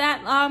still have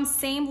that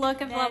same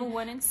look of level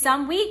 1 and 2.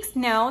 Some weeks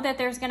know that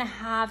there's going to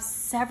have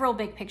several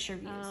big picture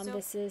views.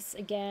 This is,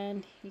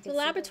 again, the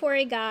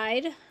laboratory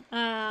guide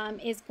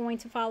is going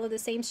to follow the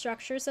same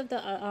structures of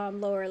the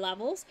lower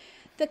levels.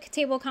 The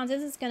table of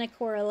contents is going to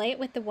correlate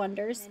with the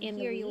wonders. And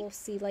here you will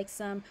see like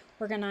some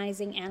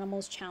organizing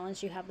animals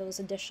challenge. You have those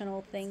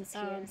additional things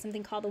here.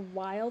 Something called the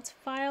wild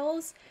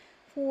files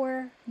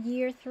for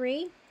year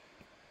 3.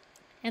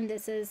 And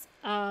this is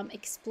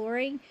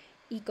exploring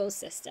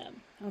ecosystem,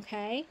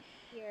 okay?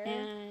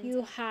 And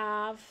you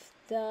have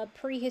the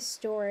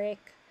prehistoric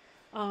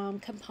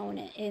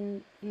component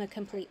in the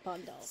complete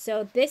bundle.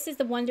 So this is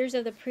the wonders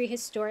of the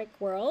prehistoric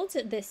world.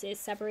 This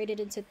is separated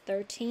into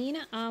 13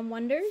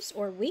 wonders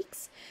or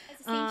weeks.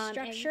 Same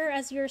structure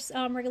as your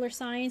regular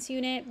science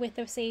unit, with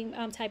the same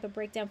type of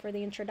breakdown for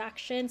the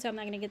introduction, so I'm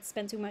not going to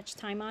spend too much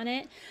time on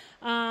it.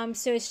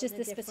 So it's just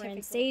the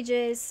specific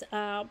stages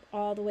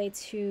all the way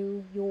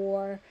to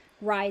your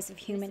rise of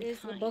humankind. This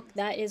is the book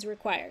that is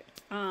required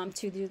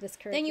to do this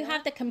curriculum. Then you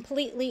have the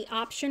completely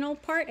optional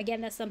part.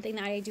 Again, that's something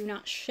that I do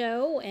not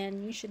show,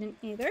 and you shouldn't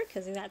either,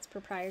 because that's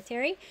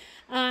proprietary.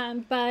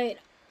 But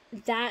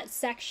that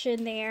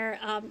section there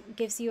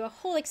gives you a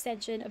whole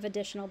extension of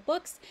additional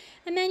books,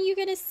 and then you're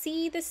going to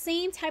see the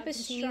same type of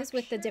structure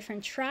with the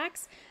different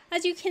tracks.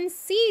 As you can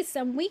see,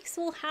 some weeks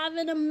will have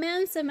an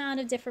immense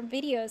amount of different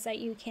videos that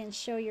you can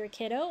show your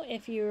kiddo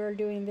if you're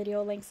doing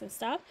video links and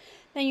stuff.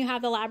 Then you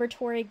have the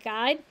laboratory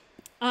guide.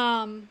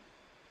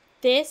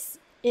 This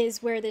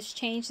is where this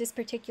changed, this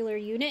particular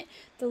unit.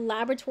 The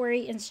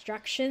laboratory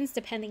instructions,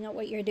 depending on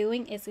what you're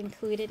doing, is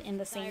included in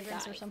the same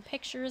guide. Or some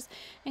pictures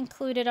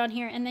included on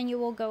here, and then you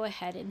will go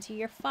ahead into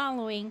your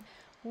following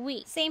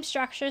week. Same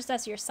structures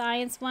as your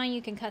science one.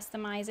 You can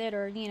customize it,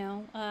 or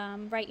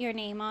write your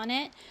name on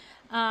it.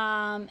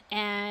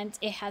 And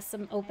it has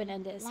some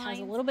open-ended. It has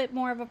a little bit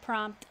more of a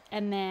prompt,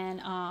 and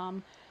then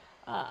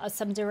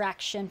some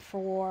direction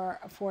for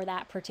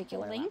that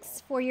particular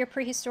links for your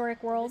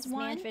prehistoric worlds.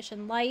 Man, fish,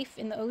 and life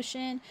in the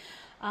ocean,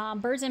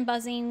 birds and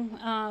buzzing,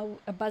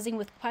 buzzing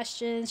with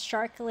questions,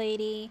 Shark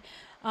Lady,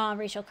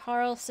 Rachel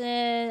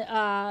Carlson,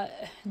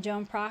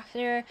 Joan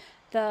Proctor,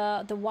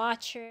 the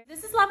Watcher.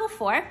 This is level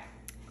 4.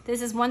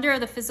 This is Wonder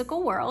of the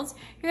Physical World.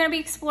 You're going to be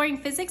exploring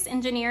physics,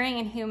 engineering,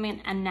 and human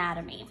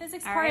anatomy.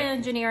 Physics part and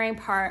engineering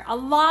part. A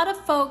lot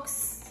of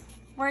folks,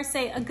 or I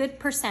say a good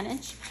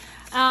percentage,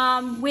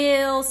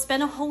 will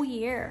spend a whole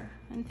year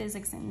in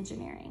physics and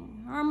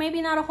engineering, or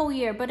maybe not a whole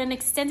year, but an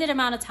extended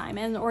amount of time,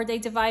 or they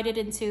divide it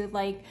into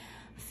like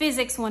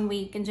physics 1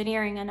 week,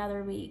 engineering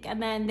another week,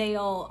 and then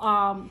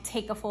they'll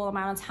take a full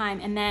amount of time,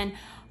 and then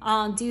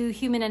do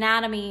human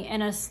anatomy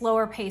in a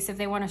slower pace if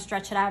they want to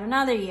stretch it out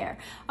another year,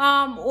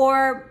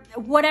 or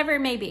whatever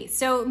it may be.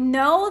 So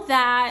know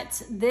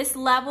that this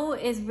level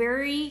is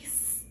very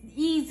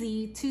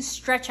easy to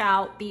stretch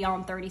out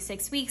beyond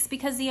 36 weeks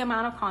because the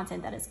amount of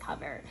content that is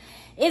covered.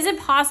 Is it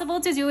possible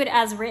to do it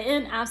as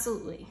written?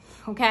 Absolutely.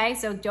 Okay,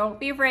 so don't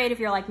be afraid if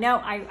you're like, no,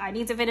 I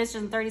need to finish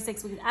in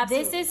 36 weeks.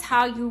 Absolutely. This is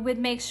how you would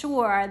make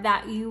sure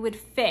that you would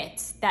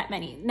fit that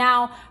many.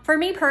 Now, for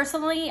me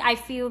personally, I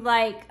feel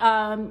like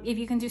if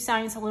you can do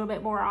science a little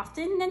bit more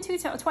often than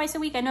twice a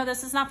week, I know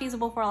this is not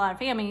feasible for a lot of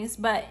families,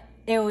 but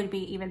it would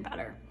be even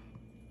better.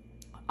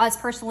 Us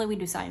personally, we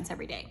do science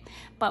every day,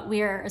 but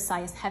we're a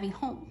science-heavy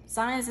home.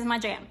 Science is my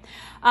jam.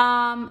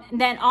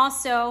 Then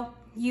also,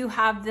 you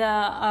have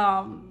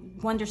the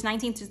Wonders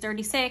 19 to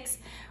 36,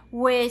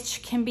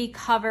 which can be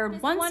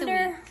covered once a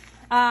week.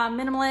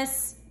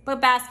 Minimalist,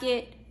 book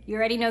basket, you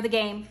already know the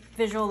game,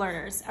 visual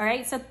learners, all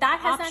right? So that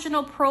has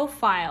optional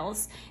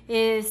profiles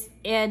is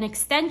an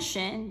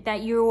extension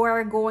that you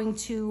are going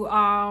to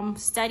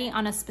study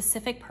on a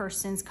specific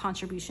person's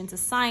contribution to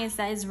science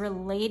that is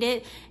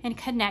related and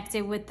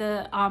connected with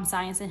the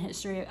science and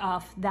history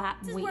of that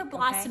week. This is where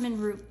Blossom and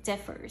Root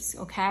differs,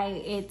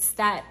 okay? It's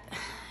that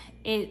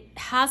it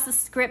has a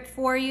script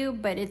for you,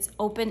 but it's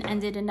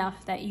open-ended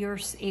enough that you're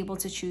able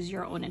to choose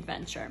your own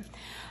adventure.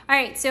 All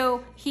right,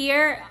 so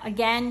here,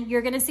 again,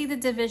 you're gonna see the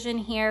division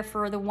here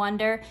for the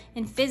Wonder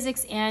in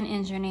physics and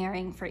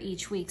engineering for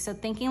each week. So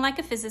thinking like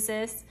a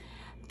physicist,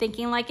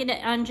 thinking like an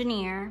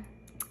engineer,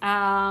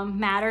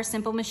 matter,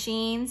 simple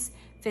machines,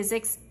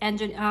 physics,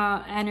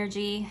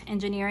 energy,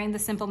 engineering, the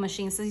simple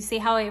machines. So you see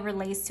how it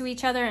relates to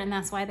each other, and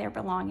that's why they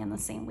belong in the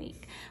same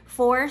week.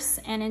 Force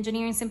and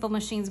engineering, simple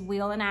machines,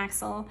 wheel and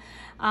axle,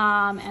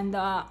 and the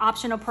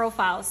optional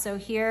profiles. So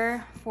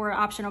here for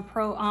optional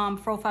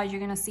profiles, you're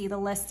gonna see the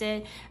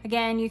listed.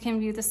 Again, you can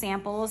view the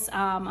samples.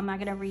 I'm not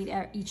gonna read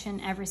each and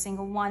every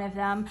single one of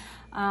them,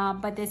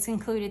 but it's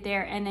included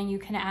there, and then you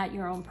can add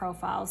your own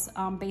profiles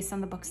based on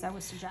the books that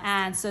was suggested.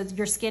 And so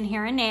your skin,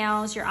 hair, and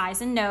nails, your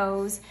eyes and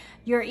nose,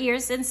 your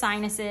ears and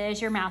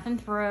sinuses, your mouth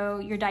and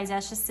throat, your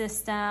digestive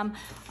system,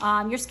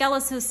 your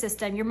skeletal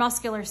system, your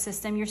muscular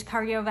system, your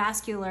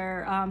cardiovascular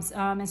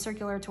and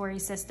circulatory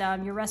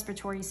system, your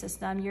respiratory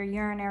system, your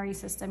urinary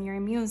system, your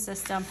immune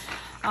system.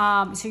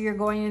 So you're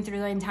going through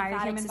the entire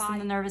human body,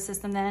 the nervous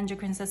system, the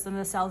endocrine system,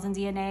 the cells and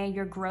DNA,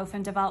 your growth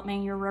and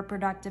development, your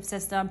reproductive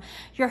system,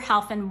 your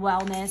health and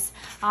wellness.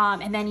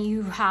 And then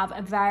you have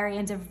a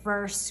very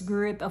diverse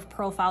group of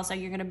profiles that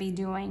you're going to be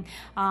doing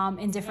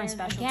in different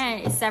specialties. Again,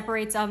 it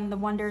separates the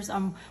Wonders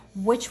on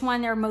which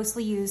one they're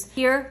mostly used.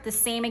 Here, the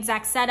same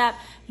exact setup.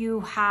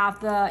 You have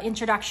the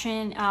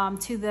introduction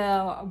to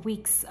the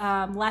week's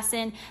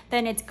lesson.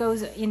 Then it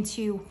goes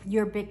into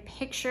your big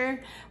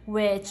picture,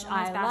 which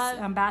I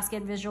love.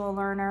 Basket Visual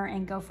Learner,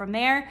 and go from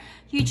there.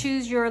 You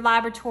choose your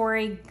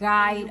laboratory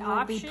guide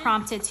option. Be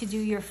prompted to do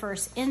your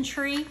first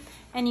entry,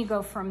 and you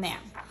go from there.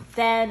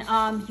 Then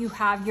you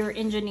have your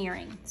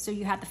engineering. So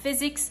you have the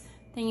physics,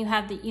 then you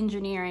have the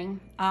engineering,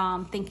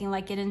 thinking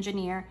like an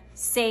engineer.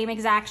 Same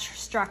exact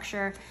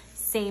structure,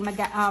 same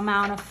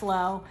amount of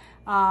flow.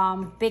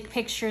 Big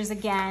pictures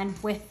again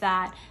with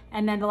that,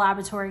 and then the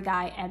laboratory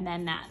guide, and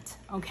then that.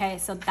 Okay,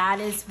 so that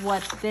is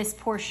what this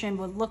portion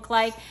would look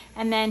like.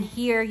 And then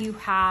here you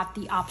have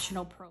the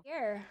optional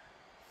program.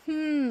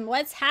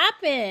 What's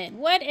happened?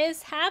 What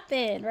is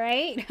happened,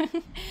 right?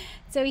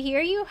 So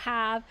here you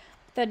have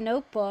the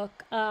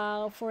notebook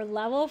for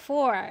level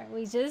 4.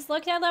 We just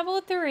looked at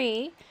level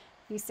 3.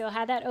 You still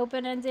had that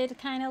open-ended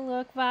kind of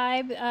look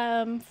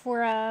vibe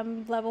for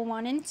level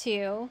 1 and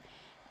 2.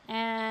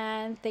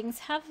 And things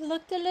have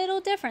looked a little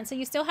different. So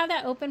you still have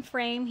that open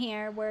frame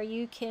here where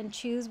you can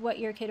choose what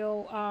your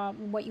kiddo,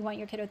 what you want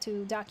your kiddo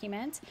to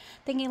document.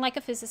 Thinking like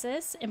a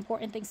physicist,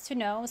 important things to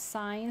know.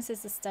 Science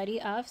is the study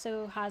of,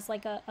 so it has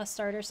like a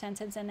starter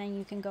sentence, and then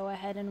you can go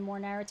ahead in a more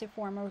narrative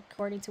form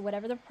according to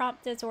whatever the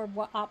prompt is or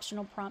what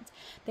optional prompt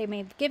they may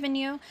have given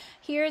you.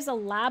 Here's a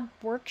lab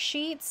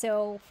worksheet.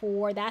 So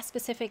for that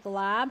specific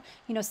lab,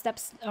 you know,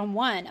 steps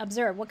 1,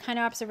 observe. What kind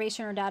of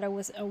observation or data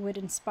would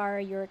inspire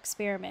your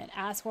experiment?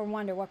 Ask or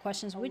wonder, what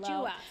questions would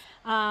you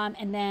ask?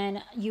 And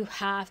then you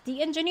have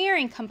the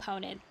engineering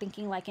component,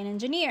 thinking like an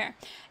engineer.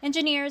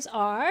 Engineers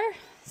are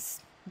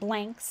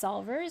blank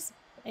solvers,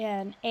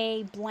 and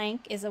a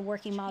blank is a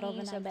working model of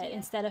an idea.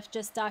 Instead of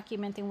just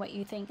documenting what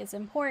you think is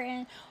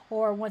important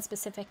or one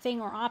specific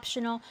thing or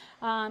optional,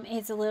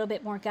 it's a little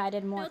bit more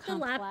guided, more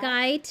complex. The lab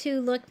guide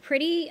to look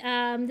pretty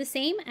the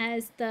same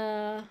as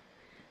the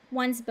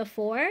ones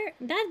before.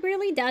 That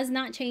really does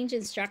not change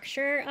in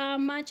structure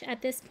much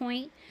at this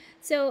point.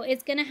 So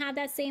it's going to have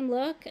that same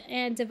look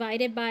and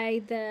divided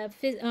by the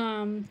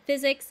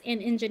physics and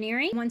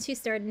engineering once you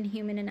start in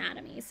human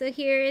anatomy. So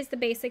here is the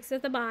basics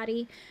of the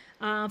body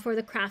for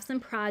the crafts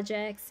and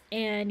projects,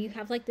 and you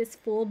have like this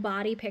full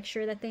body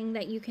picture, the thing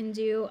that you can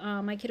do.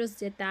 My kiddos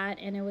did that,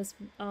 and it was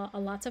a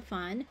lot of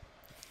fun.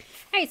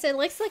 All right, so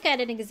let's look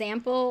at an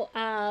example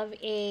of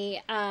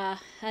a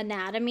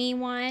anatomy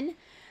one.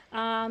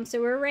 So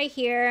we're right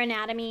here,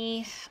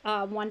 anatomy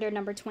wonder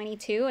number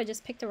 22. I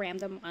just picked a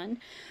random one.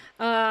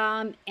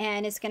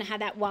 And it's going to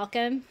have that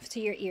welcome to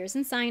your ears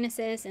and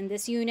sinuses. In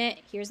this unit,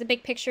 here's the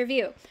big picture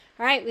view.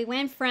 All right, we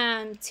went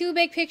from 2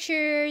 big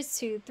pictures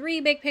to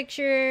 3 big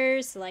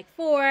pictures, to like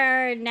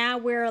 4. Now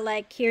we're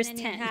like, here's 10.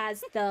 It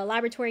has the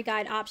laboratory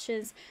guide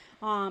options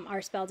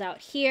are spelled out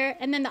here,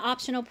 and then the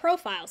optional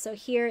profile. So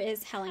here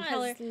is Helen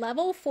Keller.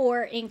 Level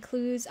 4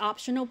 includes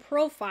optional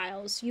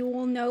profiles. You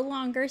will no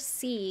longer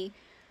see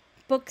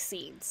book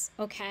seeds.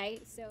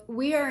 Okay, so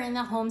we are in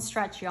the home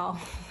stretch, y'all.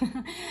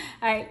 All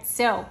right,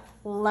 so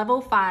level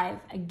 5,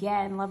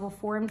 again, level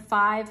 4 and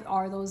 5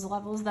 are those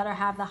levels that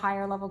have the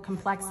higher level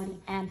complexity,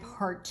 and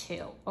part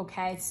 2.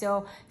 Okay,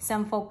 so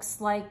some folks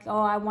like,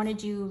 oh, I want to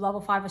do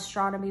level 5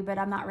 astronomy, but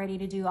I'm not ready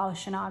to do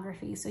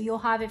oceanography. So you'll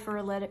have it for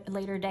a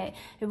later day.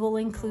 It will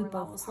include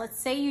both. Let's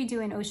say you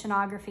do an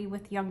oceanography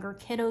with younger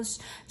kiddos.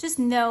 Just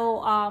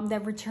know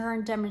that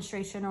return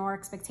demonstration or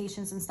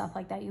expectations and stuff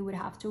like that you would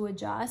have to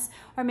adjust,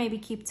 or maybe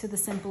keep to the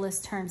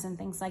simplest terms and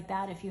things like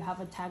that if you have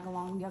a tag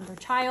along younger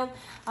child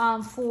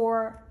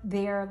for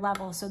their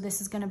level. So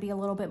this is going to be a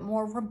little bit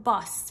more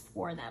robust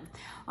for them.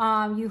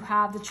 You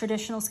have the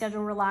traditional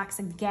schedule, relax,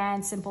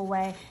 again, simple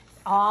way,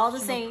 all the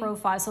same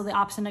profile. So the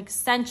optional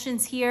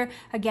extensions here,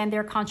 again,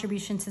 their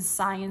contribution to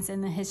science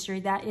and the history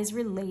that is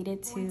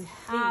related to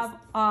have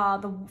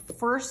the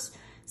first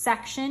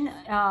section,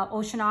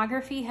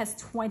 oceanography, has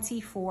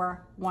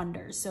 24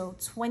 wonders. So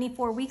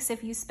 24 weeks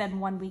if you spend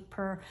 1 week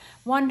per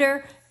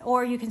wonder,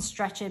 or you can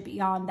stretch it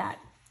beyond that.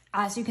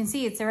 As you can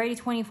see, it's already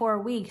 24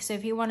 weeks. So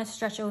if you want to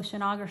stretch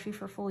oceanography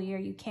for a full year,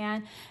 you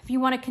can. If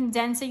you want to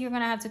condense it, you're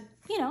going to have to,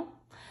 you know,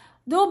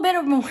 do a bit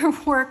of more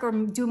work or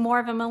do more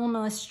of a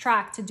minimalist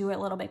track to do it a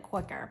little bit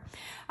quicker.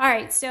 All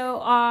right,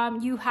 so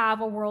you have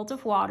a world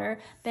of water,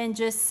 then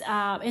just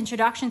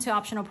introduction to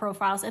optional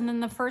profiles. And then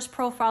the first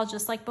profile,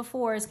 just like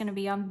before, is going to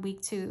be on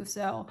week 2.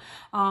 So,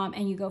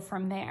 and you go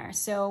from there.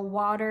 So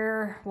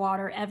water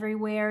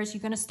everywhere. So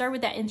you're going to start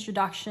with that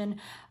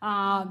introduction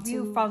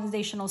to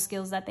foundational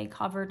skills that they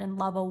covered in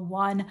level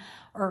 1,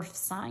 earth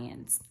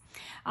science.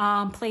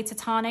 Plate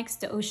tectonics,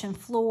 the ocean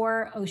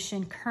floor,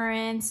 ocean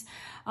currents,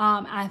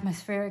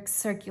 atmospheric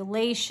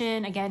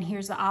circulation. Again,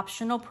 here's the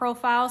optional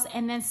profiles.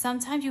 And then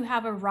sometimes you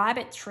have a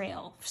rabbit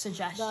trail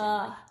suggestion.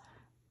 The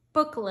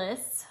book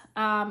list,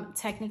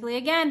 technically,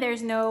 again,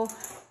 there's no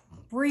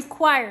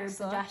required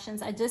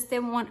suggestions. I just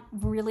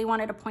really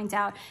wanted to point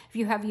out, if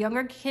you have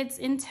younger kids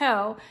in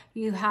tow,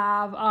 you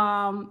have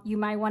you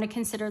might want to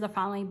consider the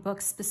following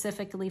books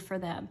specifically for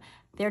them.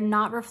 They're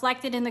not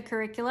reflected in the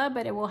curricula,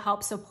 but it will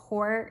help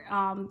support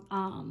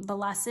the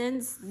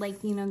lessons,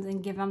 like, you know,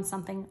 then give them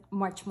something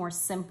much more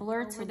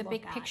simpler to the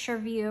big picture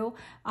view.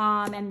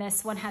 And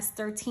this one has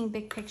 13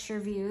 big picture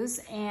views.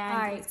 And all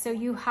right, so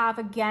you have,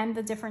 again,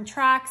 the different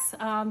tracks,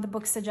 the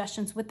book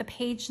suggestions with the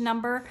page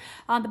number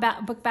on the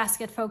book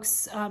basket,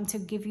 folks, to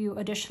give you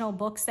additional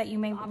books that you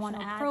may want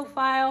to add.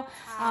 Profile.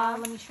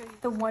 Let me show you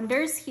the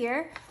wonders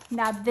here.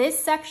 Now this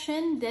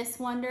section, this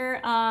wonder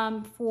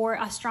for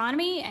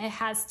astronomy, it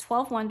has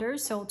 12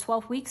 wonders, so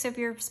 12 weeks if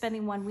you're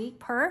spending 1 week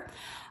per.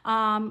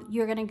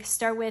 You're going to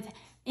start with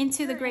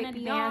Into the Great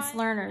Advanced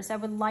Learners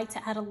that would like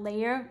to add a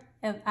layer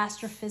of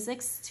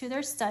astrophysics to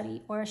their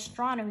study or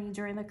astronomy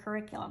during the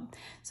curriculum.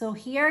 So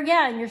here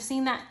again, you're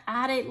seeing that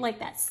added, like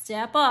that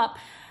step up.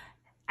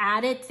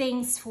 Added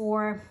things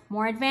for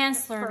more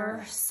advanced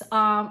learners,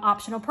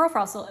 optional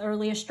profile, so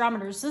early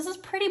astronomers. This is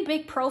pretty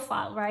big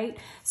profile, right?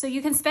 So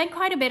you can spend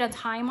quite a bit of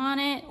time on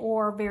it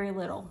or very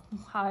little,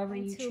 however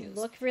you choose.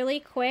 Look really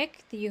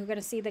quick. You're going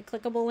to see the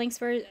clickable links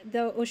for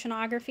the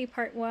oceanography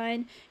part 1.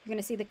 You're going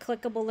to see the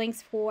clickable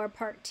links for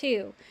part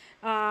 2.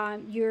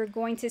 You're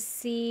going to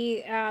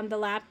see the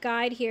lab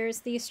guide.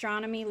 Here's the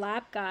astronomy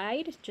lab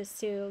guide, just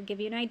to give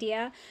you an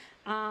idea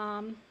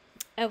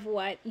of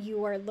what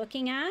you are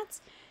looking at.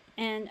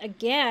 And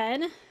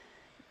again,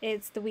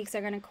 it's the weeks are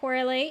going to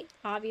correlate,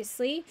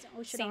 obviously.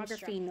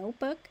 Oceanography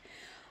notebook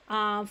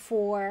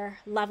for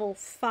level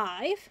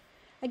 5.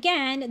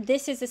 Again,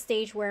 this is a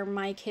stage where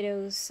my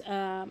kiddos,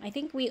 I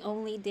think we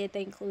only did the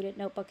included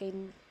notebook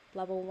in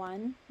level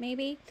 1,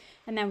 maybe.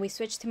 And then we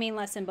switched to main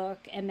lesson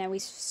book, and then we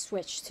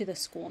switched to the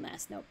school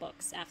nest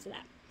notebooks after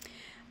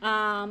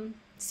that.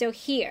 So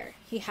here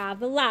you have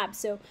the lab.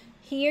 So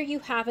here you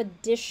have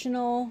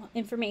additional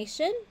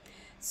information.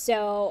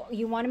 So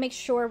you want to make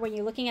sure when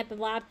you're looking at the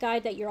lab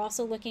guide that you're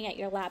also looking at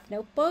your lab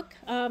notebook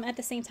at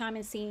the same time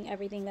and seeing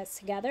everything that's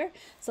together.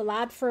 So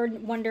lab for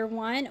Wonder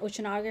 1,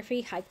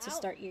 oceanography, hike to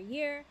start your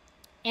year.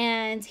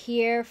 And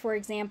here, for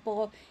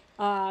example,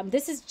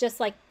 this is just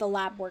like the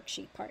lab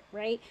worksheet part,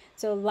 right?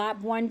 So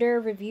lab Wonder,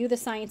 review the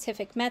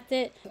scientific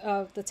method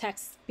of the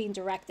text being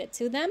directed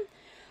to them,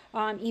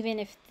 even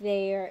if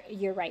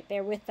you're right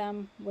there with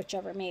them,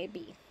 whichever may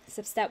be.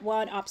 So step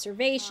 1,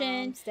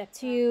 observation. Step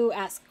 2,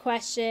 ask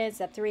questions.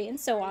 Step 3, and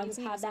so on.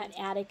 You have that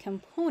added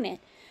component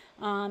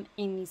in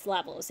these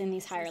levels, in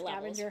these higher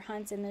levels. Scavenger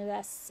hunts in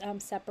the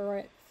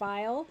separate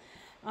file.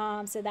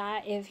 So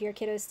that if your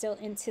kiddo is still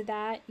into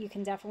that, you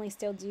can definitely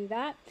still do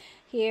that.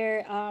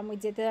 Here we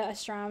did the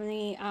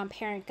astronomy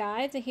parent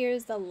guide. So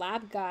here's the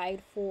lab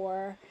guide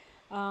for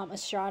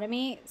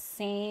astronomy.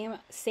 Same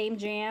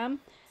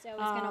jam. So it's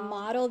going to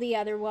model the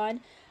other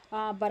one.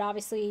 But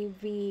obviously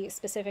be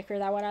specific for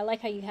that one. I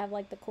like how you have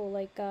like the cool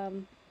like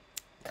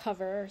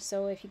cover.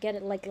 So if you get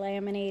it like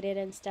laminated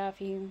and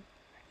stuff, you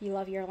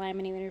love your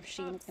laminated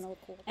machine, it's gonna look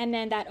cool. And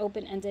then that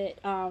open-ended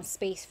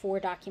space for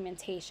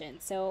documentation.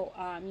 So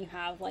you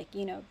have like,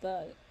 you know,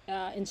 the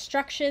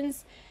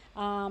instructions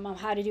on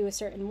how to do a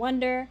certain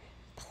wonder,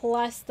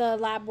 plus the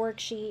lab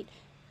worksheet.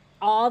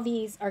 All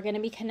these are going to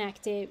be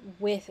connected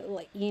with,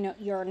 like, you know,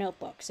 your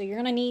notebook. So you're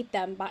going to need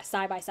them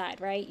side by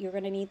side, right? You're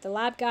going to need the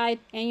lab guide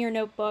and your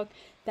notebook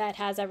that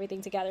has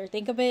everything together.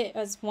 Think of it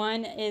as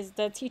one is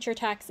the teacher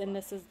text and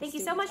this is the Thank you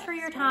so much for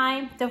your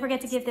time. Don't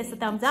forget to give this a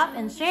thumbs up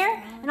and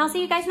share. And I'll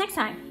see you guys next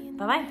time.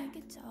 Bye-bye.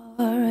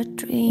 A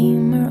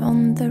dreamer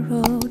on the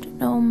road,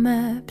 no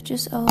map,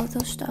 just all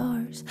those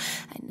stars.